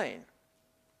parallel plane.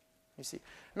 You see.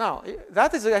 Now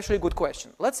that is actually a good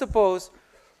question. Let's suppose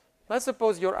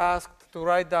you're asked to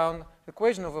write down the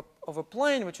equation of a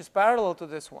plane which is parallel to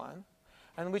this one,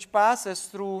 and which passes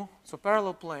through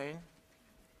parallel plane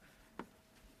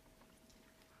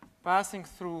passing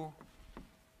through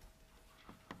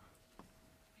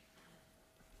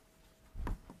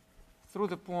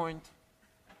the point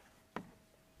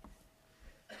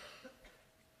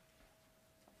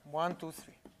 1, 2,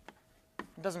 3.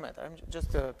 It doesn't matter. I'm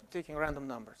just taking random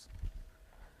numbers.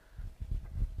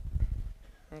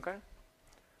 Okay?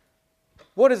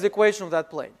 What is the equation of that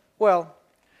plane? Well,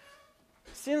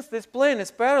 since this plane is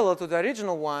parallel to the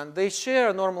original one, they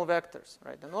share normal vectors,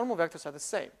 right? The normal vectors are the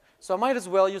same. So I might as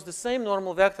well use the same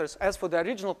normal vectors as for the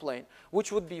original plane,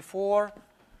 which would be 4,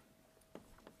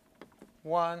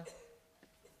 1,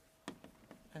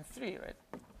 and 3, right?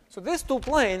 So these two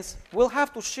planes will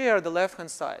have to share the left-hand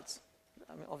sides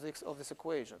of these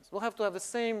equations. We'll have to have the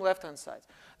same left-hand sides.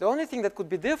 The only thing that could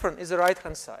be different is the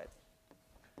right-hand side.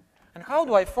 And how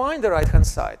do I find the right-hand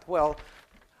side? Well,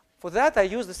 for that, I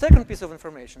use the second piece of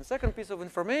information. The second piece of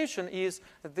information is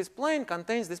that this plane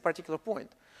contains this particular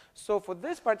point. So for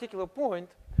this particular point,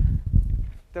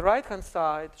 the right-hand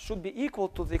side should be equal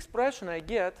to the expression I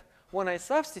get when I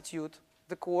substitute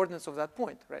the coordinates of that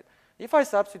point, right? If I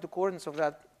substitute the coordinates of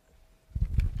that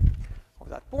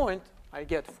point, I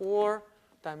get 4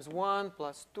 times 1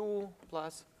 plus 2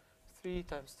 plus 3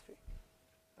 times 3,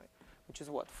 right? Which is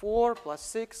what? 4 plus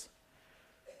 6.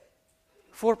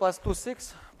 4 plus 2,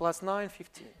 6, plus 9,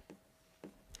 15.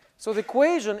 So the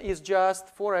equation is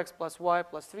just 4x plus y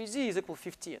plus 3z is equal to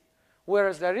 15,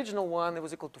 whereas the original one, it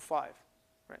was equal to 5.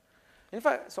 Right? In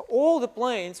fact, so all the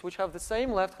planes which have the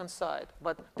same left-hand side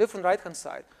but different right-hand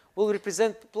side will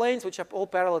represent planes which are all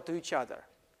parallel to each other.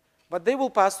 But they will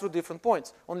pass through different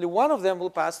points. Only one of them will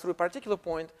pass through a particular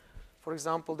point, for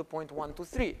example, the point 1, 2,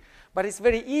 3. But it's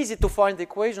very easy to find the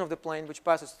equation of the plane which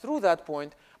passes through that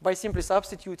point by simply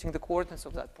substituting the coordinates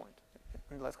of that point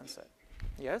on the left-hand side.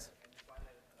 Yes?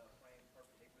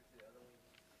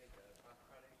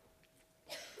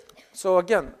 So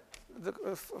again,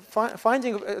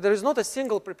 there is not a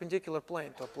single perpendicular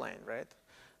plane to a plane, right?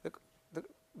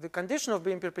 The condition of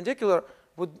being perpendicular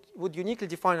would uniquely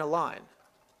define a line.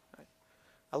 Right?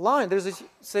 A line, there is a,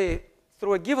 say,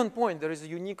 through a given point,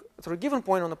 through a given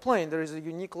point on a plane, there is a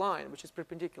unique line which is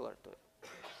perpendicular to it.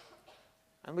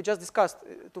 And we just discussed,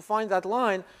 to find that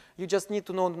line, you just need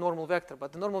to know the normal vector.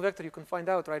 But the normal vector you can find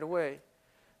out right away,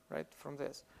 right, from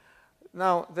this.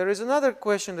 Now, there is another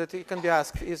question that can be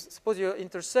asked is, suppose you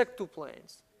intersect two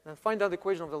planes and find out the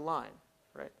equation of the line,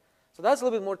 right? So that's a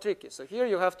little bit more tricky. So here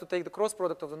you have to take the cross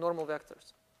product of the normal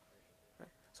vectors. Right?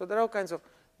 So there are all kinds of,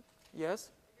 yes?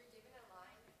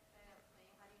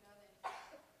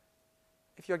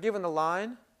 If you're given a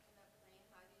line,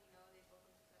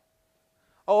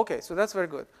 oh, okay, so that's very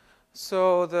good.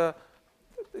 So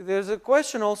there's a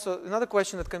question also, another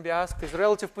question that can be asked is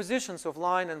relative positions of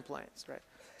line and planes, right?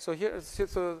 So here,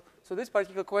 so this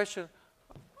particular question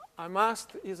I'm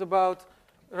asked is about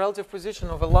relative position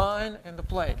of a line and the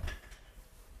plane.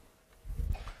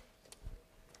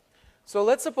 So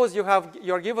let's suppose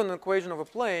you're given an equation of a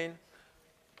plane,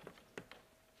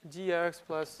 dx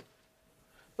plus.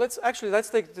 Let's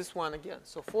take this one again.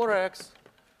 So 4x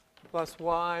plus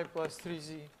y plus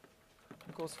 3z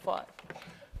equals 5.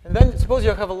 And then suppose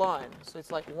you have a line. So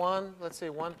it's like 1, let's say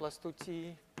 1 plus 2t.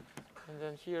 And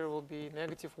then here will be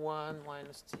negative 1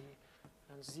 minus t.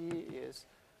 And z is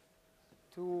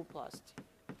 2 plus t.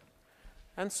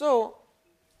 And so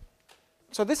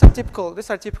these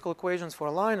are typical equations for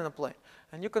a line and a plane.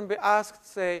 And you can be asked,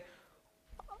 say,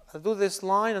 do this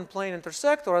line and plane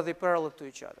intersect, or are they parallel to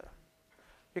each other?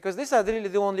 Because these are really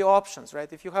the only options,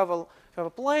 right? If you have a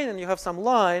plane and you have some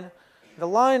line, the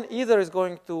line either is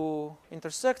going to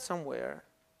intersect somewhere,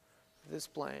 this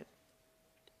plane,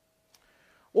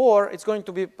 or it's going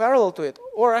to be parallel to it,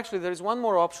 or actually there is one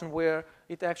more option where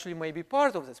it actually may be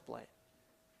part of this plane.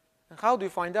 And how do you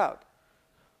find out?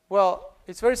 Well,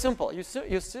 it's very simple. You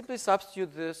simply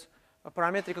substitute these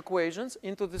parametric equations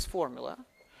into this formula,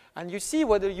 and you see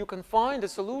whether you can find a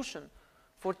solution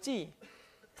for t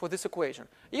for this equation.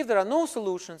 If there are no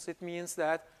solutions, it means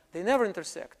that they never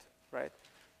intersect, right?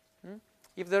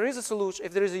 If there is a solution,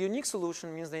 if there is a unique solution,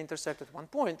 it means they intersect at one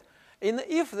point. And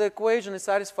if the equation is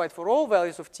satisfied for all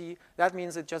values of t, that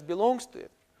means it just belongs to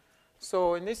it.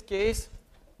 So in this case,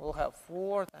 we'll have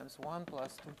 4 times 1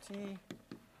 plus 2t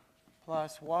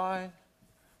plus y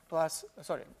plus,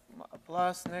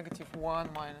 plus negative 1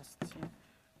 minus t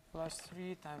plus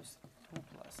 3 times 2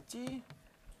 plus t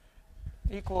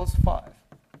equals 5.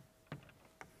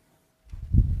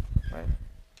 Right?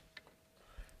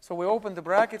 So we open the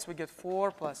brackets, we get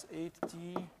 4 plus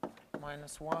 8t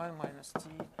minus 1 minus t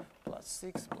plus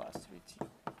 6 plus 3t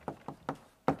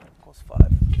equals 5.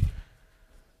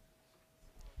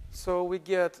 So we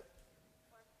get,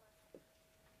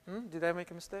 did I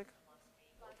make a mistake?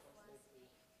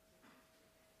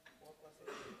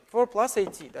 4 plus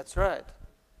 8t, that's right.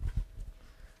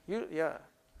 Yeah,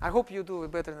 I hope you do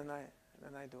it better than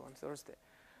I do on Thursday.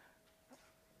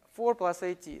 4 plus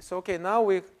 8t. So okay, now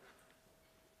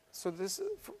so this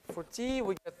for t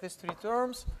we get these 3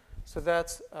 terms. So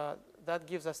that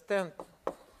gives us 10.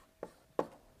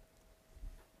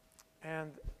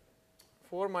 And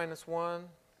 4 minus 1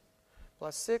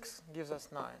 plus 6 gives us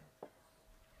 9,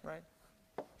 right?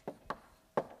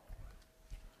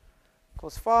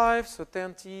 Equals 5, so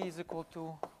 10t is equal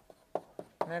to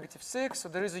negative 6. So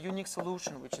there is a unique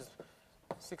solution, which is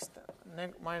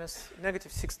minus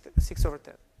negative 6 over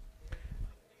 10.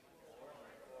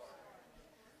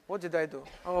 What did I do?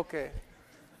 Oh, okay.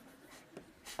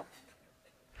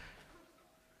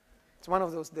 It's one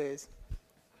of those days.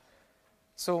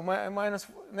 So minus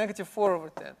negative 4 over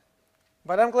 10.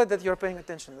 But I'm glad that you're paying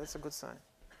attention. That's a good sign.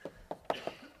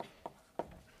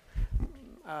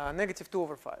 Negative 2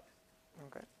 over 5.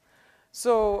 Okay.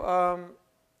 So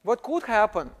what could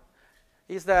happen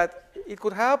is that it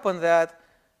could happen that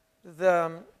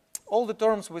all the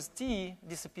terms with t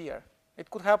disappear. It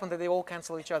could happen that they all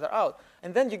cancel each other out.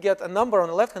 And then you get a number on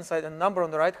the left-hand side and a number on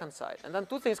the right-hand side. And then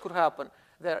two things could happen.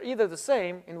 They're either the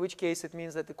same, in which case it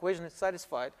means that the equation is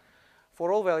satisfied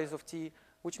for all values of t,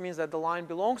 which means that the line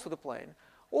belongs to the plane.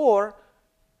 Or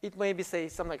it may be, say,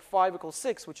 something like 5 equals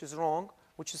 6, which is wrong,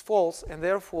 which is false, and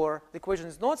therefore the equation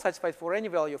is not satisfied for any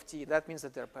value of t. That means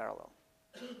that they're parallel.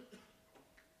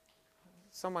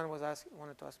 Someone wanted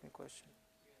to ask me a question.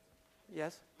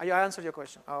 Yes? I answered your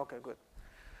question. Oh, okay, good.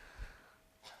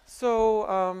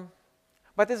 So,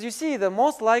 but as you see, the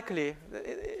most likely,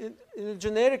 in a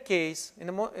generic case,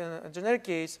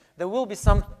 there will be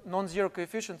some non-zero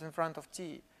coefficient in front of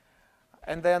t,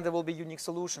 and then there will be unique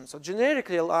solutions. So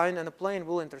generically, a line and a plane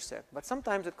will intersect, but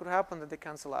sometimes it could happen that they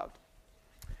cancel out.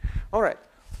 All right.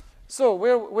 So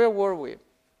where were we?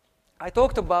 I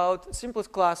talked about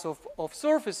simplest class of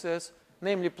surfaces,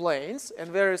 namely planes, and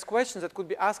various questions that could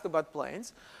be asked about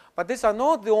planes. But these are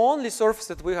not the only surfaces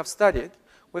that we have studied.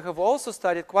 We have also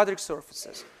studied quadratic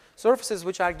surfaces, surfaces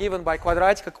which are given by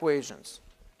quadratic equations.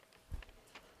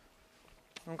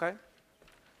 Okay?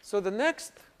 So the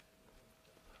next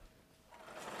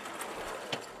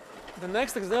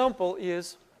example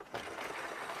is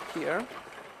here.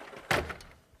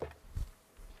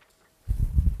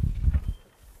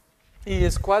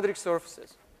 Is quadratic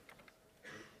surfaces.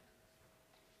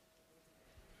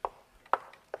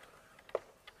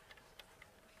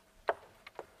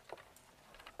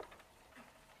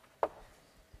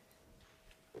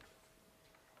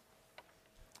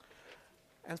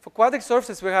 And for quadratic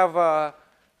surfaces, we have an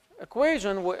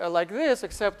equation like this,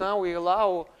 except now we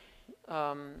allow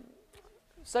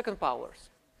second powers,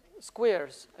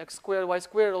 squares, x squared, y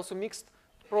squared, also mixed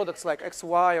products like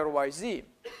xy or yz.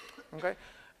 Okay?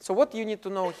 So what you need to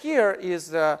know here is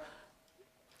that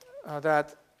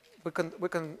we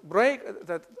can break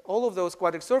that all of those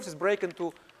quadratic surfaces break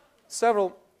into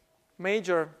several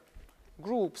major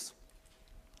groups.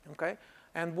 Okay?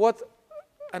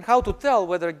 And how to tell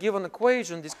whether a given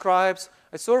equation describes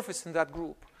a surface in that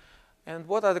group, and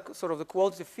what are the sort of the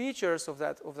qualitative features of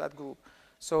that group.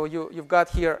 So you've got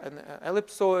here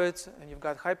ellipsoids, and you've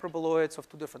got hyperboloids of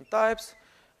two different types,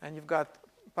 and you've got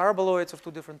paraboloids of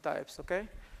two different types. Okay,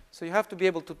 so you have to be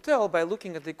able to tell by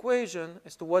looking at the equation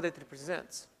as to what it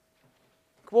represents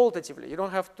qualitatively. You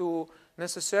don't have to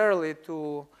necessarily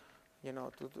you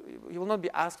will not be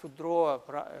asked to draw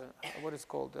what is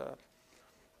called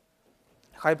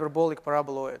hyperbolic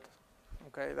paraboloid.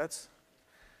 Okay, that's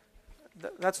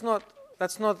not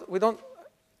we don't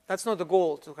That's not the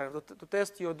goal to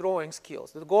test your drawing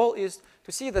skills. The goal is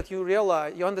to see that you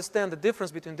realize, you understand the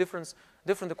difference between different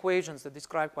equations that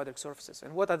describe quadratic surfaces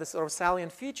and what are the sort of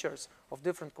salient features of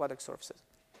different quadratic surfaces.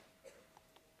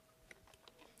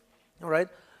 All right.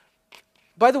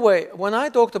 By the way, when I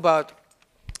talked about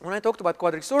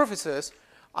quadratic surfaces,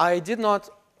 I did not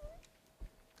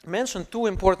mention two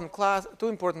important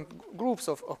groups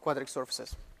of quadratic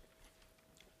surfaces.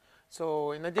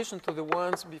 So in addition to the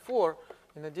ones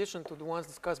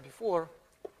discussed before,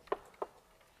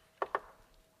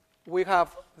 we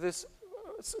have this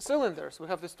cylinders. We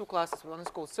have these two classes. One is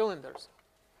called cylinders.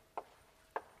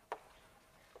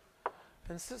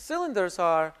 And cylinders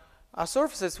are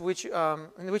surfaces which are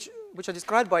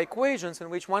described by equations in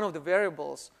which one of the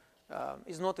variables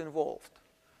is not involved.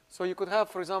 So you could have,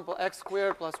 for example, x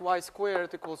squared plus y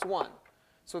squared equals 1.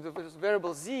 So the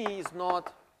variable z is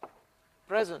not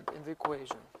present in the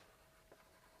equation.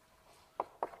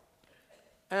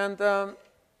 And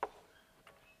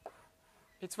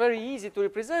it's very easy to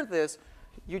represent this.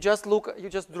 You just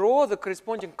draw the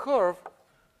corresponding curve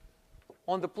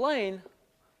on the plane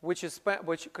which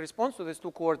corresponds to these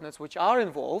two coordinates which are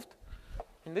involved.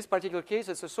 In this particular case,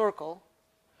 it's a circle.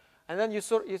 And then you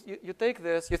take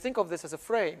this, you think of this as a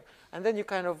frame, and then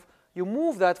you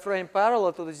move that frame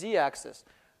parallel to the z-axis.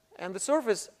 And the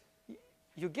surface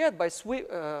you get by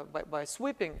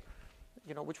sweeping,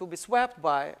 which will be swept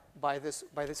by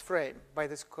this frame, by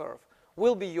this curve,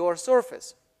 will be your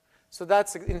surface. So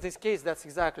that's, in this case, that's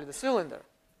exactly the cylinder.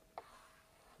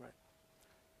 Right.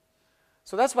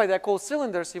 So that's why they're called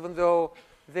cylinders, even though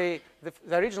the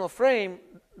original frame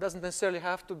doesn't necessarily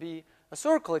have to be a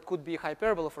circle. It could be a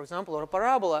hyperbola, for example, or a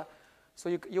parabola.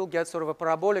 So you'll get sort of a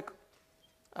parabolic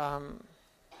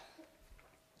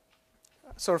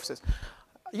surfaces.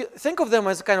 You think of them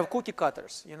as kind of cookie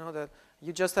cutters, that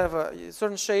you just have a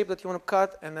certain shape that you want to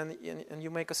cut, and then you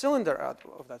make a cylinder out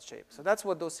of that shape. So that's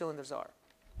what those cylinders are.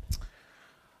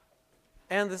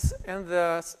 And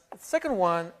the second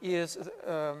one is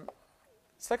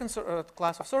second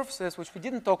class of surfaces, which we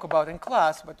didn't talk about in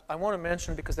class, but I want to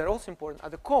mention because they're also important, are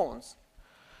the cones.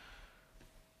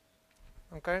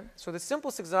 Okay, so the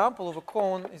simplest example of a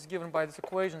cone is given by this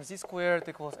equation: z squared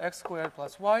equals x squared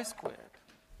plus y squared.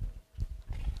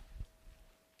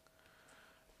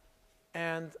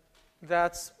 And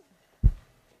that's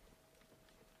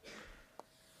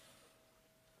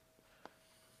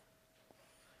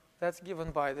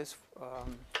given by this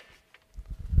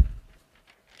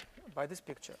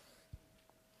picture.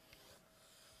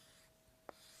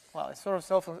 Well, it's sort of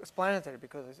self-explanatory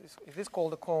because it is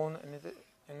called a cone and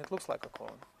it looks like a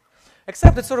cone.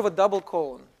 Except it's sort of a double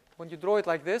cone. When you draw it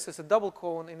like this, it's a double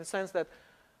cone in the sense that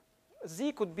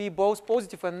z could be both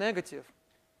positive and negative.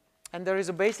 And there is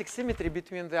a basic symmetry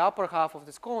between the upper half of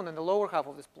this cone and the lower half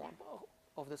of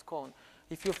this cone.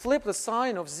 If you flip the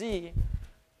sign of z,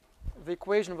 the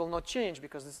equation will not change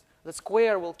because the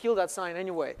square will kill that sign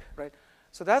anyway, right?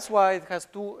 So that's why it has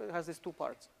these two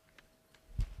parts.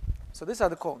 So these are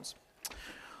the cones.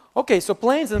 Okay, so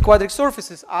planes and quadratic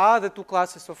surfaces are the two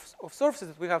classes of surfaces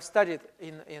that we have studied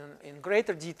in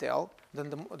greater detail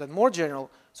than more general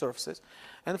surfaces.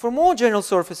 And for more general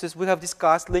surfaces, we have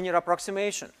discussed linear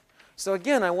approximation. So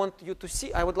again, I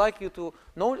would like you to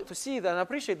see and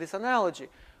appreciate this analogy.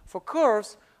 For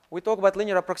curves, we talk about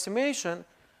linear approximation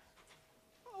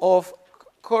of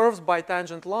curves by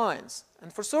tangent lines.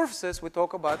 And for surfaces, we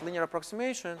talk about linear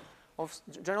approximation of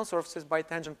general surfaces by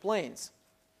tangent planes.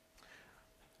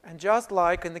 And just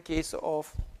like in the case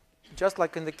of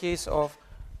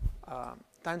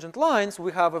tangent lines,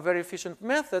 we have a very efficient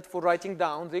method for writing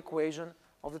down the equation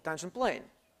of the tangent plane.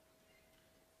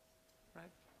 Right?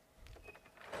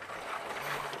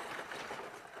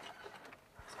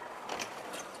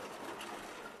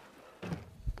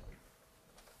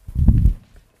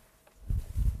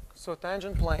 So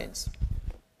tangent planes.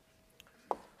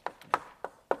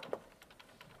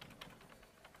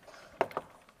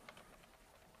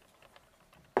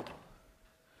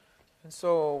 And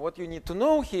so what you need to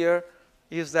know here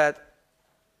is that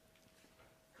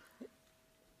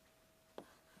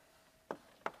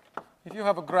if you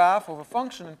have a graph of a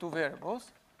function in two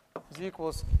variables, z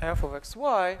equals f of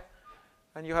xy,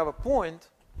 and you have a point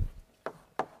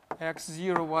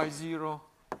x0, y0,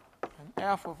 and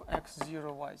f of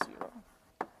x0, y0,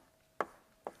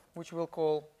 which we'll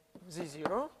call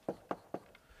z0,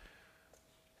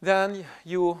 then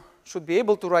you should be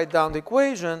able to write down the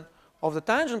equation of the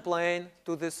tangent plane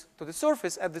to the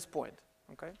surface at this point.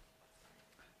 Okay,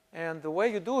 and the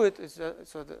way you do it is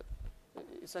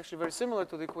it's actually very similar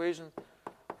to the equation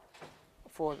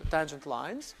for the tangent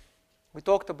lines. We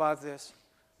talked about this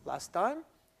last time,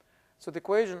 So the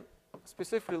equation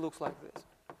specifically looks like this.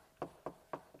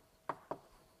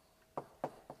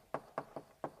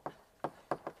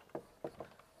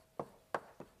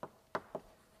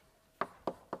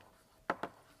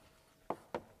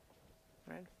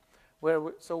 Right?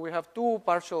 So we have two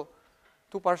partial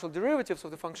derivatives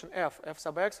of the function f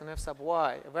sub x and f sub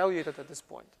y, evaluated at this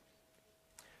point.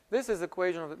 This is the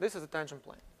equation of this is the tangent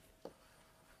plane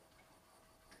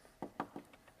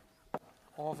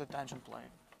of the tangent plane.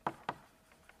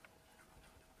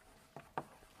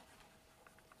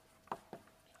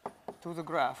 To the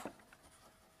graph.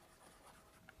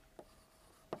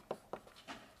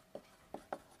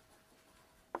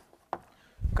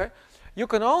 Okay. You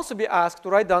can also be asked to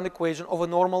write down the equation of a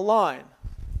normal line,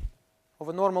 to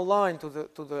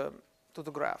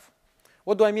the graph.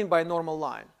 What do I mean by a normal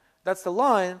line? That's the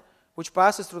line which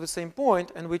passes through the same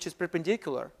point and which is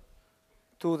perpendicular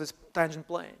to this tangent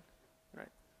plane, right?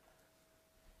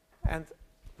 And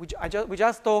we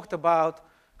just talked about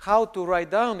how to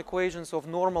write down equations of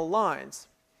normal lines.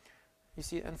 You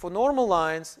see, and for normal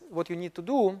lines, what you need to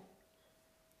do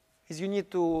is you need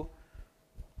to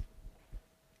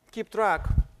keep track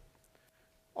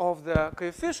of the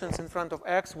coefficients in front of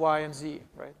x, y, and z,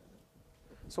 right?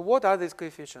 So what are these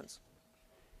coefficients?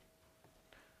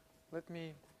 Let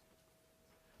me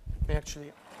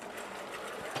actually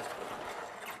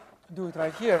do it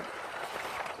right here.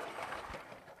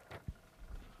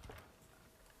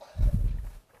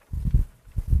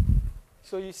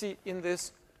 So you see in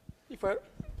this,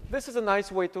 this is a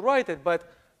nice way to write it, but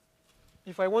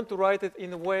if I want to write it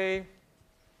in a way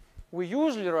we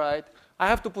usually write, I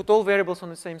have to put all variables on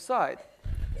the same side.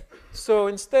 So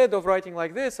instead of writing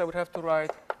like this, I would have to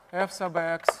write f sub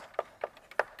x,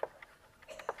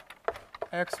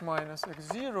 x minus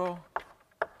x0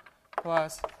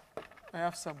 plus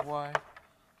f sub y,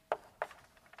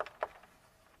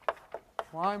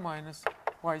 y minus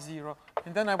y0.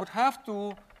 And then I would have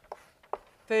to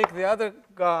take the other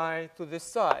guy to this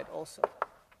side also.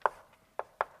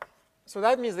 So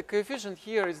that means the coefficient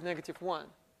here is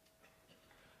 -1.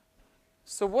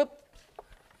 So what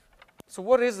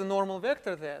is the normal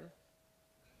vector then?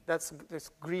 That's this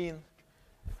green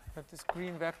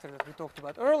vector that we talked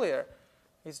about earlier.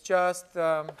 It's just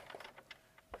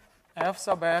f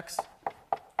sub x,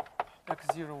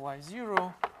 x0,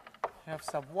 y0, f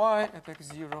sub y at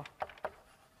x0,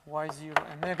 y0,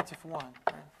 and -1.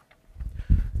 Right?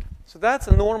 So that's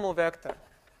a normal vector.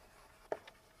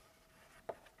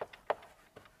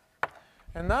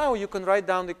 And now you can write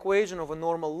down the equation of a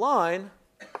normal line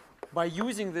by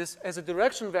using this as a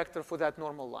direction vector for that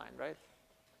normal line, right?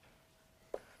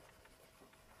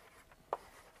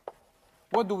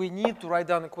 What do we need to write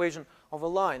down the equation of a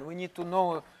line? We need to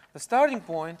know the starting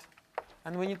point,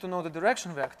 and we need to know the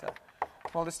direction vector.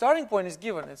 Well, the starting point is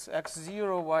given. It's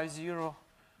x0, y0,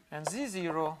 and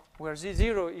z0, where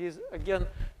z0 is, again,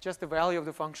 just the value of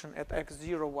the function at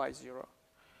x0, y0.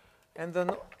 And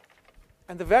then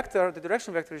the vector, the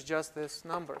direction vector, is just this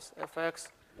numbers, fx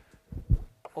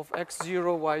of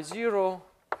x0, y0,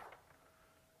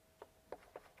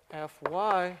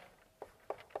 fy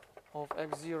of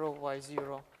x0,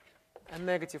 y0, and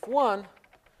 -1.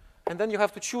 And then you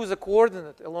have to choose a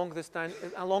coordinate along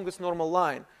this normal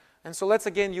line. And so let's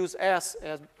again use s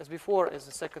as before as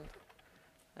the second,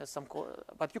 as some,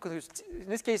 but you can use t. In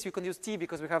this case you can use t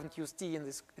because we haven't used t in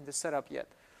this setup yet.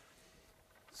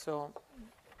 So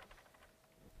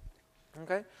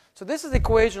okay, so this is the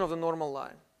equation of the normal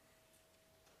line,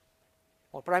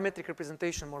 or parametric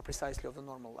representation, more precisely, of the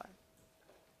normal line.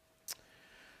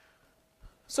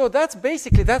 So that's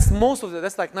basically, that's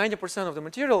like 90% of the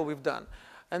material we've done.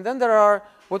 And then there are,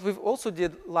 what we've also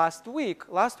did last week.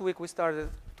 Last week we started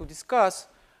to discuss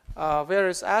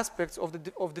various aspects of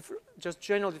just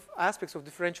general aspects of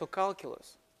differential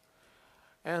calculus.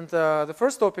 And the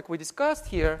first topic we discussed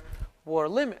here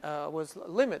was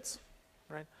limits,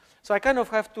 right? So I kind of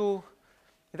have to,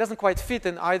 it doesn't quite fit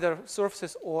in either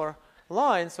surfaces or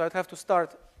lines, so I'd have to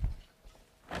start,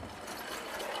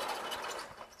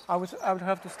 I would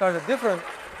have to start a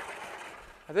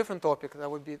different topic. That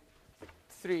would be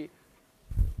 3,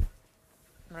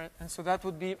 right? And so that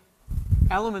would be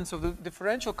elements of the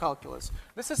differential calculus.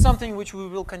 This is something which we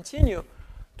will continue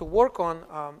to work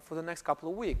on for the next couple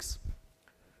of weeks.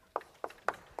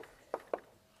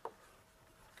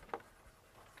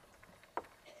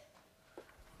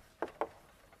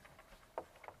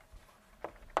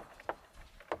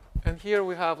 And here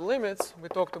we have limits. We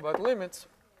talked about limits,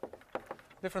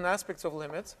 different aspects of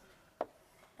limits,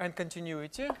 and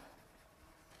continuity.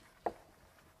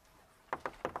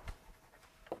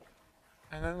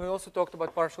 And then we also talked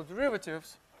about partial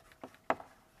derivatives.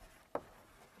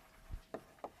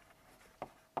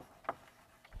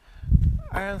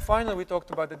 And finally, we talked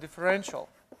about the differential.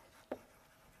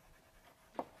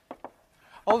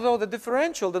 Although the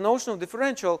differential, the notion of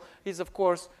differential is, of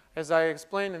course, as I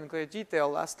explained in great detail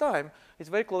last time, it's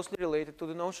very closely related to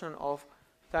the notion of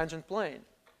tangent plane.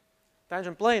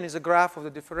 Tangent plane is a graph of the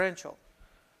differential.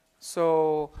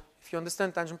 So if you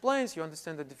understand tangent planes, you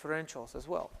understand the differentials as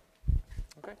well.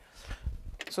 Okay?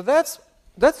 So that's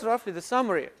roughly the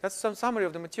summary. That's some summary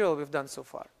of the material we've done so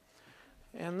far.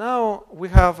 And now we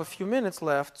have a few minutes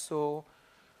left, so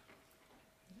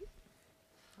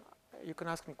you can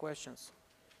ask me questions.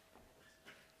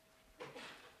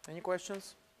 Any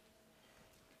questions?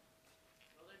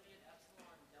 Will there be an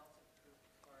epsilon delta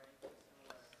proof or anything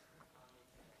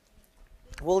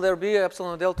similar? Will there be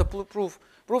epsilon delta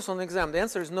proofs on the exam? The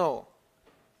answer is no.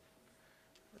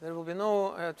 There will be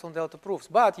no epsilon delta proofs.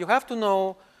 But you have to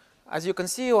know, as you can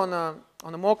see on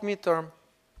a mock midterm,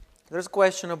 there's a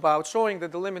question about showing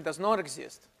that the limit does not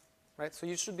exist. Right? So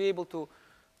you should be able to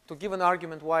give an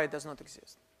argument why it does not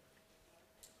exist.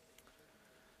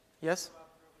 Yes?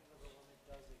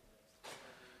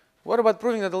 What about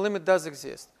proving that the limit does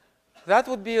exist? That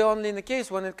would be only in the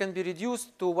case when it can be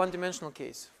reduced to one-dimensional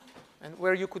case, and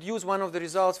where you could use one of the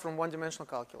results from one-dimensional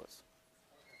calculus.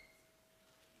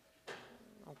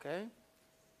 Okay. Can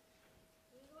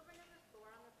you go over number 4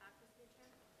 on the practice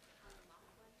midterm?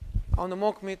 On the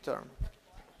mock one? On the mock midterm.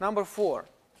 Number 4.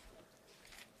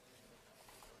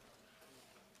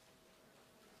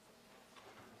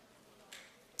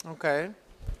 Okay.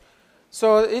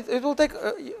 So it will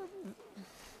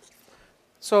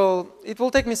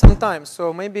take me some time.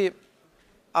 So maybe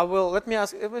I will let me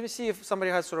see if somebody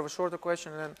has sort of a shorter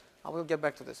question, and then I will get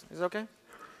back to this. Is it okay?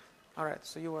 All right.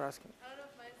 So you were asking. I don't know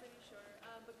if mine's any shorter,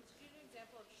 but could you do an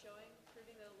example of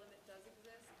proving that a limit does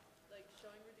exist, like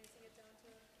reducing it down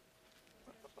to?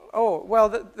 Oh, well,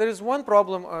 there is one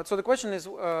problem. So the question is,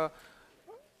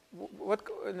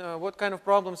 what kind of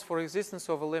problems for existence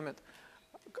of a limit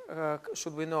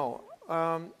should we know?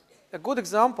 A good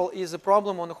example is a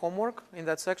problem on the homework in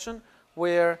that section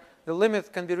where the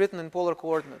limit can be written in polar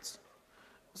coordinates.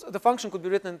 So the function could be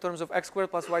written in terms of x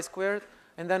squared plus y squared,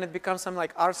 and then it becomes something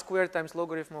like r squared times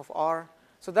logarithm of r.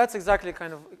 So that's exactly the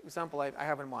kind of example I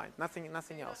have in mind. Nothing else.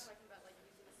 Talking about like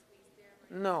using the squeeze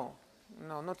theorem?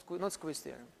 No, not squeeze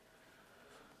theorem.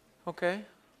 Okay.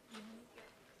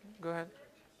 Go ahead.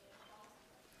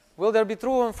 Will there be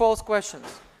true and false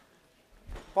questions?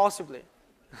 Possibly.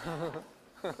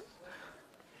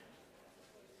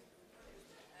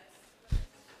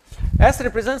 S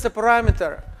represents a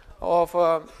parameter of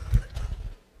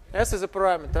S is a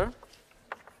parameter.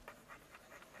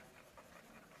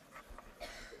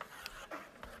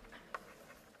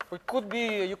 It could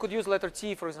be, you could use letter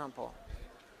T, for example.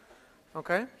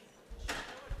 Okay.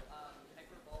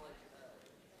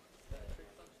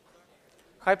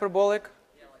 Hyperbolic.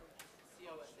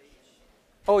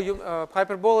 Oh,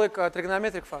 hyperbolic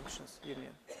trigonometric functions, you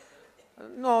mean?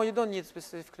 No, you don't need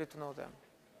specifically to know them.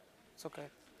 It's okay.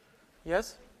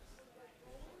 Yes?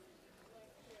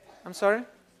 I'm sorry?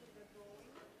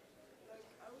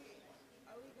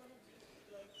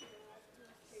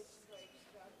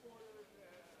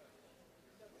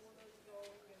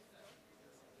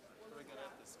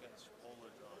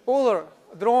 Polar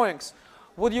drawings.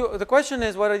 The question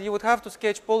is whether you would have to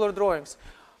sketch polar drawings.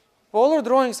 Polar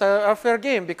drawings are fair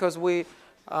game because we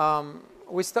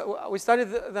studied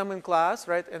them in class,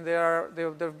 right? And there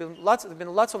have been lots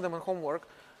of them in homework.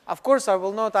 Of course, I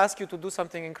will not ask you to do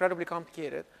something incredibly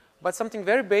complicated, but something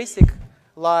very basic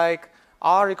like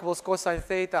r equals cosine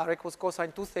theta, r equals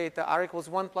cosine 2 theta, r equals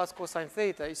 1 plus cosine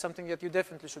theta is something that you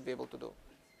definitely should be able to do,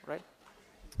 right?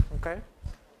 Okay.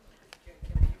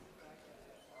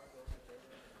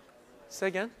 Say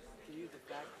again? Can you use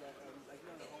the fact that, like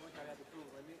in the homework I had to prove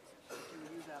limits, can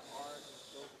you use that r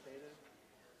goes to theta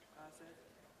concept?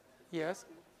 Yes.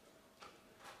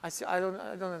 I see. I don't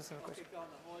understand the question. Okay, so on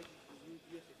the homework you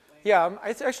just explain. Yeah,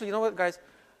 it's actually, you know what, guys?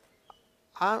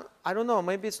 I don't know.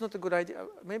 Maybe it's not a good idea.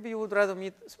 Maybe you would rather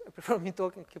prefer me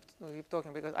keep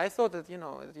talking, because I thought that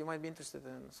that you might be interested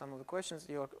in some of the questions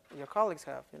your colleagues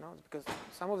have, because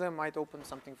some of them might open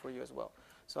something for you as well.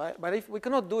 So, but if we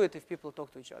cannot do it if people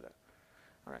talk to each other.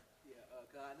 All right. Yeah,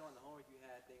 because I know on the homework you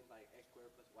had things like x squared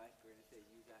plus y squared, and it said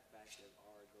use that fact that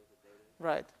r goes to theta.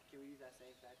 Right. Can we use that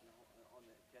same fact on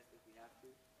the test if we have to?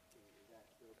 Is that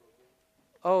still appropriate?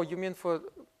 Oh, you mean for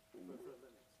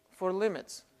limits? For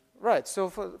limits. Right. So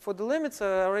for the limits,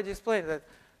 I already explained that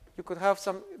you could have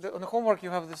on the homework you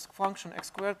have this function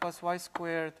x squared plus y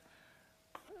squared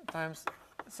times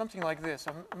something like this.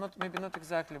 Maybe not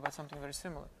exactly, but something very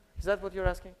similar. Is that what you're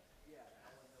asking? Yeah.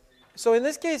 So in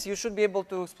this case, you should be able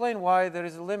to explain why there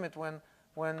is a limit when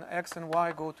when x and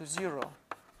y go to 0.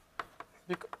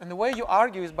 And the way you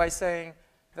argue is by saying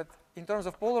that in terms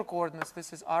of polar coordinates,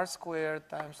 this is r squared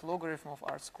times logarithm of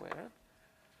r squared.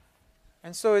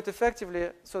 And so it effectively,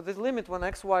 so the limit when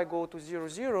x, y go to 0,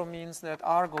 0 means that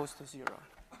r goes to 0.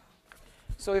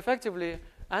 So effectively,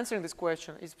 answering this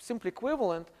question is simply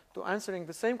equivalent to answering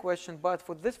the same question, but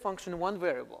for this function in one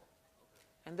variable.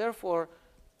 And therefore,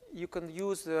 you can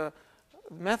use the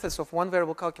methods of one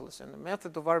variable calculus. And the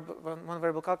method of one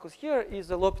variable calculus here is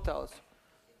the L'Hopital's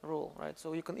rule, right?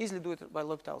 So you can easily do it by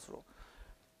L'Hopital's rule.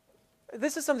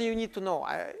 This is something you need to know.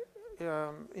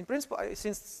 In principle,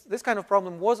 since this kind of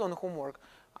problem was on homework,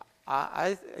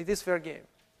 it is fair game.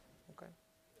 Okay.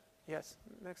 Yes.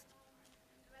 Next.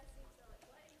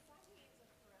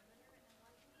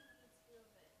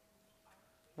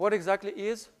 What exactly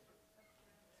is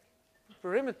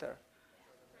perimeter?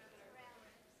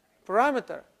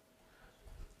 Parameter.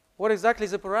 What exactly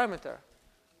is a parameter?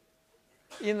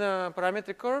 In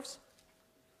parametric curves?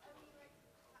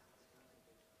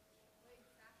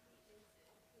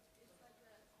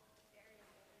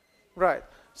 Right.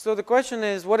 So the question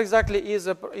is, what exactly is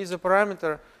a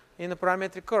parameter in the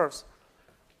parametric curves?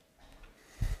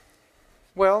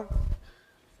 Well,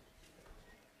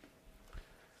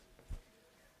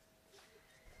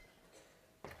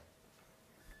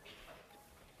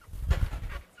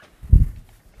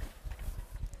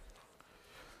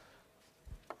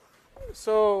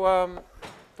 so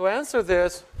to answer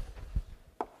this,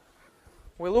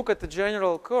 we look at the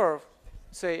general curve,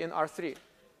 say in R3,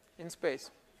 in space.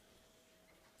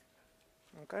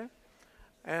 Okay?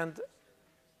 And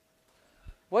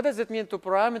what does it mean to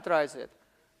parameterize it?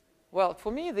 Well,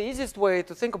 for me, the easiest way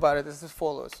to think about it is as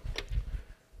follows.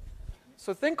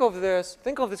 So think of this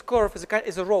curve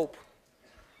as a rope,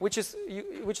 which is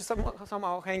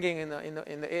somehow hanging in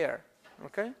the air.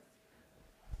 Okay?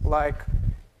 Like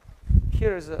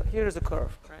here is a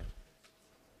curve, right?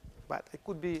 But it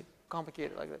could be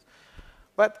complicated like this.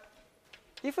 But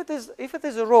if it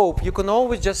is a rope, you can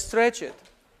always just stretch it.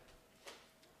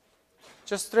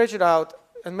 Just stretch it out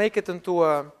and make it into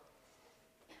a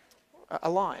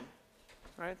line,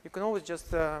 right? You can always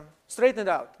just straighten it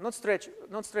out, not stretch,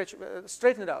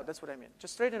 straighten it out. That's what I mean.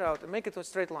 Just straighten it out and make it a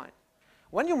straight line.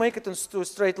 When you make it into a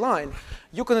straight line,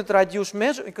 you can introduce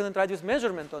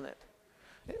measurement on it.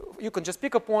 You can just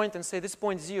pick a point and say this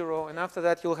point 0, and after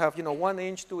that you'll have 1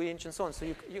 inch, 2 inch, and so on. So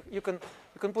you can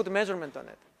put a measurement on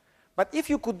it. But if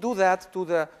you could do that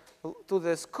to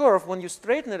this curve when you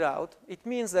straighten it out, it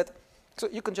means that so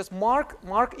you can just mark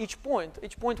each point.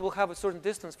 Each point will have a certain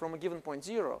distance from a given point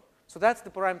 0. So that's the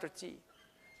parameter t.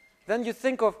 Then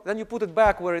you put it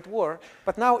back where it were,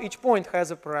 but now each point has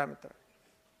a parameter.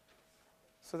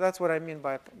 So that's what I mean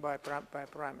by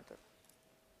parameter.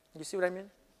 You see what I mean?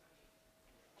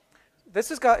 This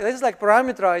is like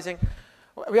parameterizing.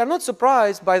 We are not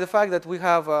surprised by the fact that we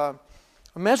have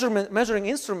measuring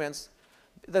instruments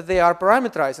that they are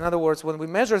parameterized. In other words, when we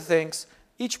measure things,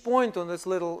 each point on this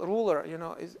little ruler,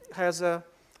 has a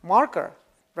marker,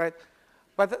 right?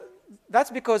 But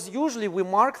that's because usually we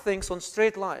mark things on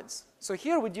straight lines. So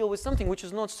here we deal with something which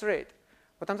is not straight.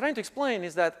 What I'm trying to explain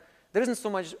is that there isn't so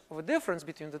much of a difference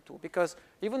between the two, because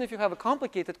even if you have a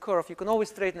complicated curve, you can always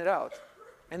straighten it out,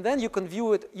 and then you can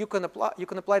view it. You can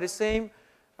apply the same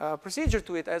procedure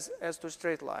to it as to a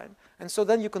straight line, and so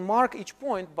then you can mark each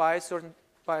point by a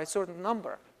certain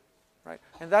number. Right,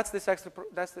 and that's this extra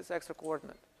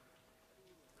coordinate.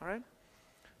 All right.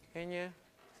 Anything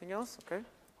else? Okay.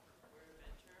 For your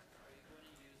midterm, are you going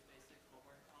to use basic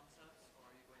homework concepts, or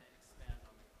are you going to expand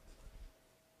on them?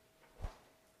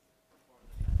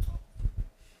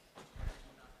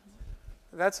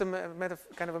 That's a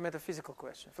kind of a metaphysical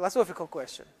question, philosophical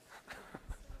question. So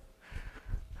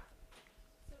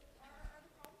are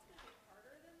the problems going to be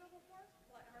harder than the homework?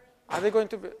 Like harder than Are they going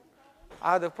to be?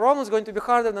 Are the problems going to be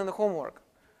harder than the homework?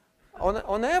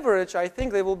 On average, I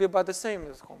think they will be about the same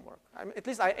as homework. I mean, at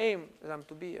least I aim them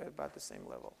to be about the same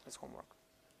level as homework,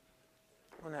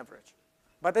 on average.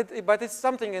 But it's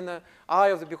something in the eye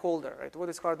of the beholder, right? What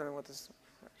is harder and what is...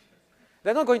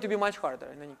 They're not going to be much harder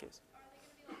in any case. Are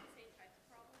they going to be like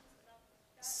the same types of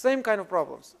problems? Same kind of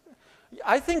problems.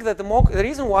 I think that the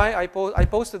reason why I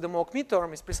posted the mock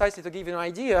midterm is precisely to give you an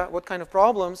idea what kind of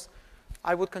problems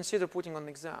I would consider putting on the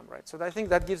exam, right? So I think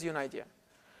that gives you an idea.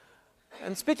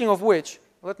 And speaking of which,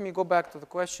 let me go back to the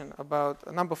question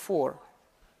about number 4.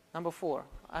 Number 4,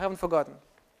 I haven't forgotten.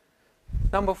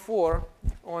 Number 4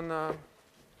 on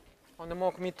the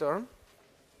mock midterm.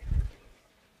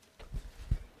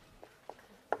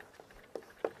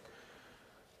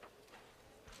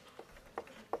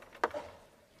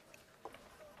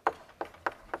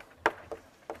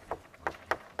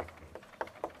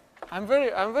 I'm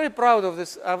very proud of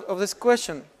this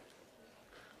question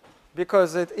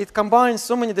because it combines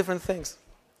so many different things.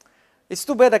 It's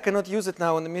too bad I cannot use it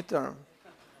now in the midterm.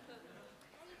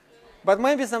 But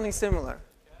maybe something similar.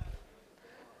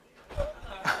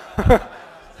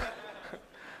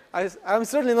 I'm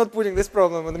certainly not putting this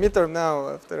problem on the midterm now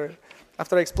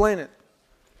after I explain it.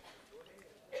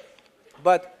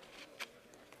 But,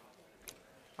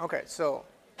 okay, so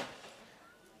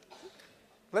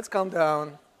let's calm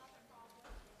down.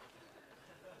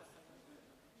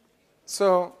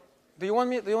 So, do you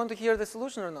want to hear the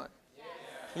solution or not?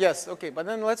 Yes, okay, but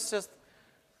then let's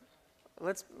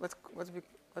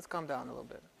calm down a little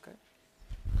bit, okay?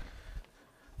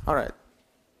 All right.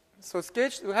 So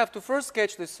we have to first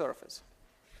sketch this surface.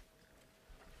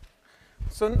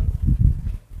 So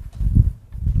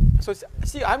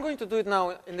see, I'm going to do it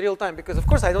now in real time because, of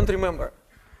course, I don't remember.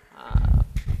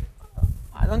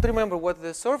 I don't remember what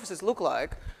the surfaces look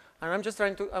like, and I'm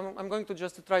going to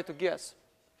just try to guess.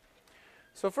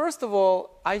 So first of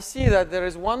all, I see that there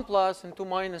is 1 plus and 2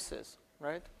 minuses,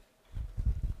 right?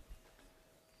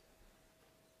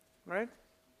 Right?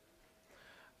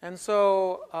 And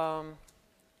so,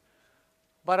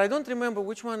 but I don't remember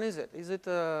which one is it. Is it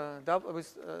the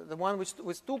one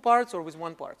with 2 parts or with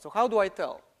 1 part? So how do I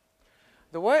tell?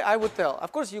 The way I would tell,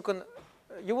 of course, you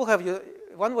will have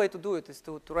one way to do it is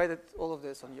to write all of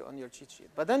this on your cheat sheet.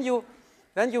 But then you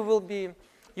will be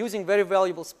using very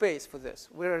valuable space for this,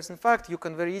 whereas in fact you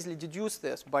can very easily deduce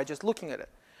this by just looking at it.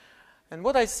 And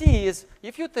what I see is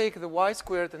if you take the y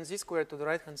squared and z squared to the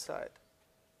right hand side,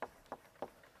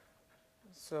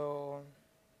 so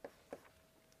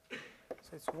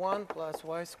it's 1 plus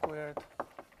y squared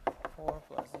 4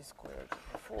 plus z squared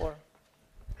 4,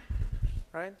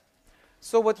 right?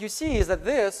 So what you see is that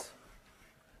this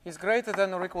is greater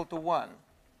than or equal to 1,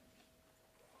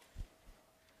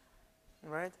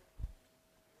 right?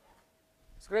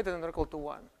 It's greater than or equal to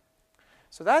 1.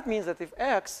 So that means that if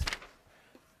x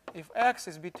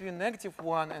is between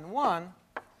 -1 and 1,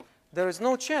 there is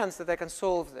no chance that I can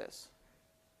solve this,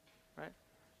 right?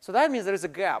 So that means there is a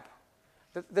gap.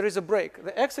 There is a break.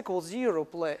 The x equals 0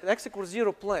 plane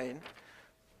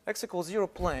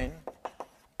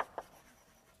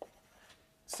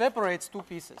separates two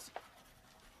pieces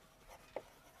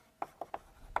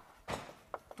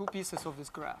of this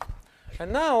graph.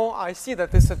 And now I see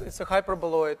that it's a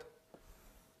hyperboloid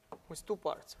with 2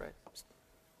 parts, right?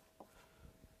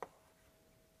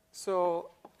 So,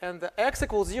 and the x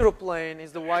equals 0 plane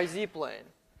is the yz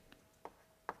plane.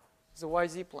 It's the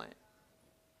yz plane.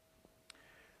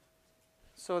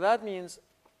 So that means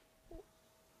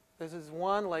this is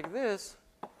 1 like this,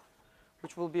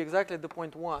 which will be exactly at the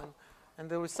point 1. And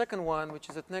the second one, which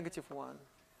is at -1,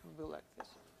 will be like this.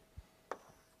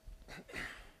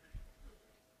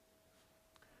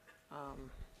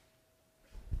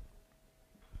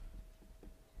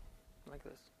 Like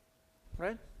this,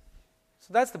 right?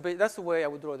 So that's the way I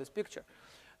would draw this picture.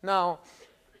 Now,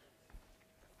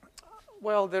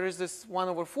 well, there is this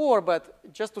 1/4,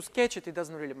 but just to sketch it, it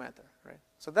doesn't really matter, right?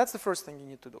 So that's the first thing you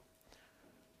need to do.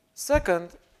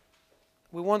 Second,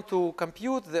 we want to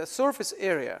compute the surface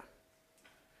area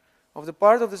of the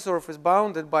part of the surface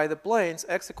bounded by the planes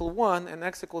x equals 1 and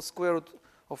x equals square root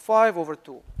of 5 over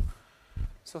 2.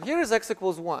 So here is x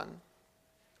equals 1.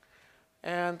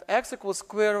 And x equals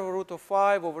square root of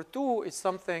 5 over 2 is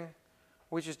something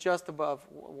which is just above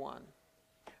 1.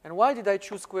 And why did I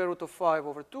choose square root of 5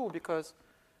 over 2? Because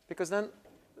then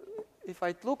if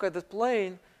I look at the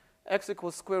plane x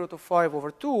equals square root of 5 over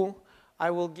 2,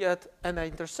 I will get, and I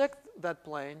intersect that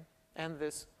plane and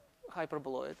this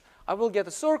hyperboloid, I will get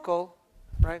a circle,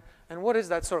 right? And what is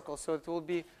that circle? So it will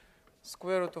be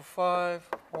square root of 5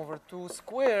 over 2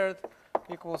 squared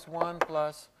equals 1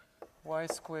 plus y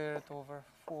squared over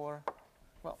 4.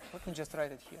 Well, let me just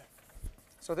write it here.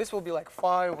 So this will be like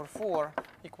 5 over 4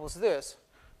 equals this,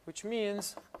 which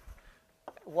means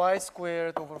y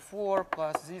squared over 4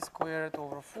 plus z squared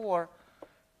over 4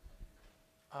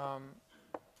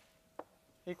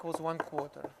 equals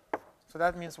 1/4. So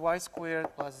that means y squared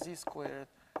plus z squared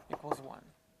equals 1.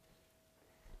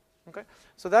 Okay?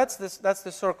 So that's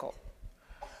the circle.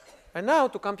 And now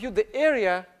to compute the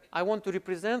area, I want to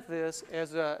represent this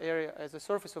as a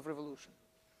surface of revolution.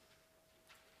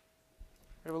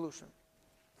 Revolution.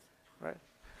 Right?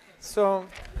 So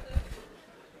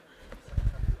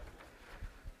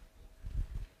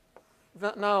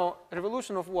now,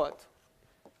 revolution of what?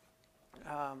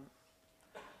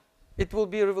 It will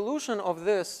be a revolution of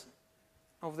this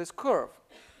curve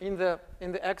in the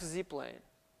xz plane.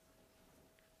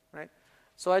 Right?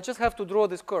 So I just have to draw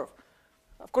this curve.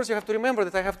 Of course, you have to remember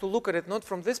that I have to look at it not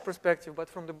from this perspective, but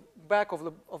from the back of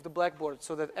the blackboard,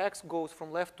 so that x goes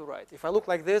from left to right. If I look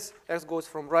like this, x goes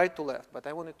from right to left, but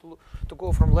I want it to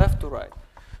go from left to right.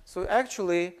 So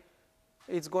actually,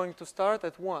 it's going to start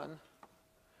at 1,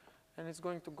 and it's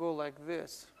going to go like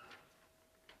this,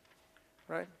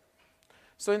 right?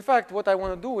 So in fact, what I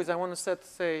want to do is I want to set,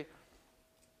 say,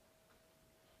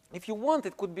 if you want,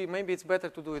 it could be, maybe it's better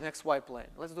to do it in xy plane.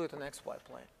 Let's do it in xy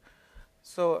plane.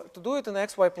 So to do it in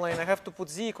xy plane, I have to put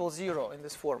z equals 0 in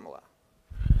this formula.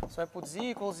 So I put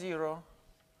z equals 0,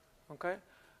 okay?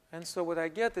 And so what I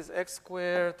get is x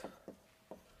squared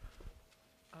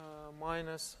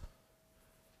minus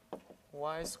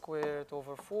y squared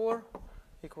over 4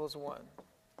 equals 1.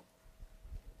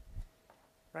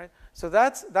 Right? So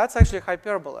that's actually a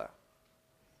hyperbola.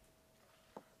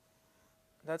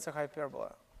 That's a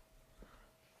hyperbola.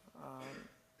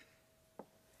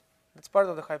 It's part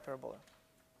of the hyperbola.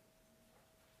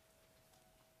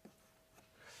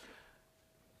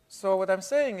 So what I'm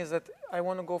saying is that I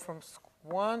want to go from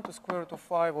 1 to square root of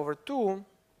 5 over 2.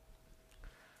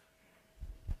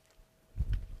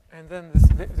 And then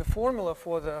the formula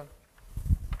for the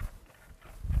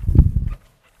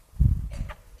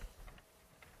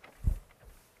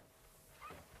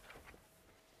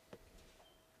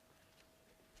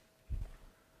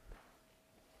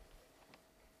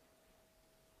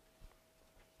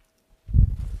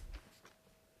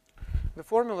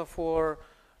formula for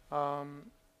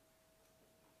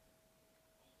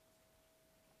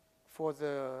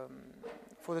the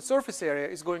surface area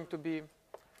is going to be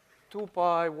 2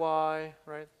 pi y,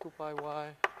 right? 2 pi y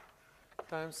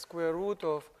times square root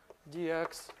of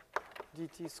dx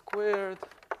dt squared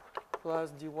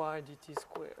plus dy dt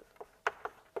squared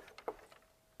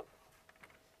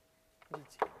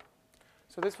dt.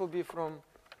 So this will be from,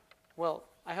 well,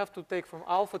 I have to take from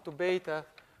alpha to beta,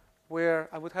 where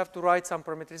I would have to write some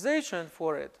parameterization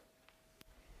for it.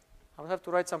 I would have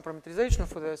to write some parameterization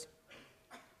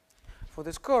for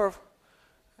this curve,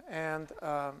 and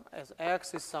as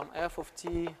x is some f of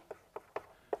t,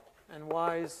 and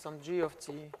y is some g of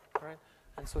t, right?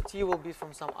 And so t will be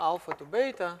from some alpha to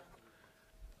beta,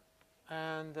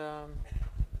 and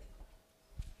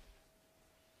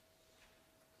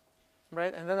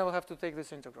right? And then I will have to take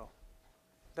this integral.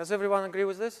 Does everyone agree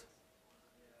with this?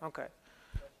 Okay.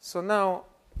 So now,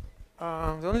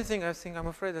 the only thing I'm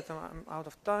afraid that I'm out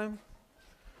of time.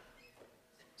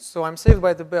 So I'm saved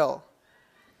by the bell.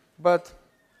 But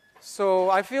so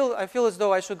I feel as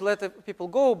though I should let the people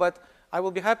go, but I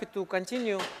will be happy to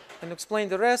continue and explain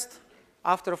the rest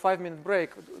after a 5-minute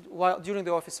break during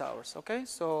the office hours. Okay?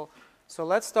 So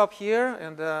let's stop here,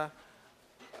 and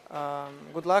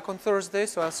good luck on Thursday.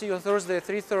 So I'll see you on Thursday at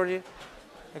 3:30.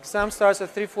 Exam starts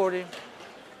at 3:40,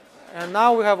 and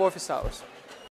now we have office hours.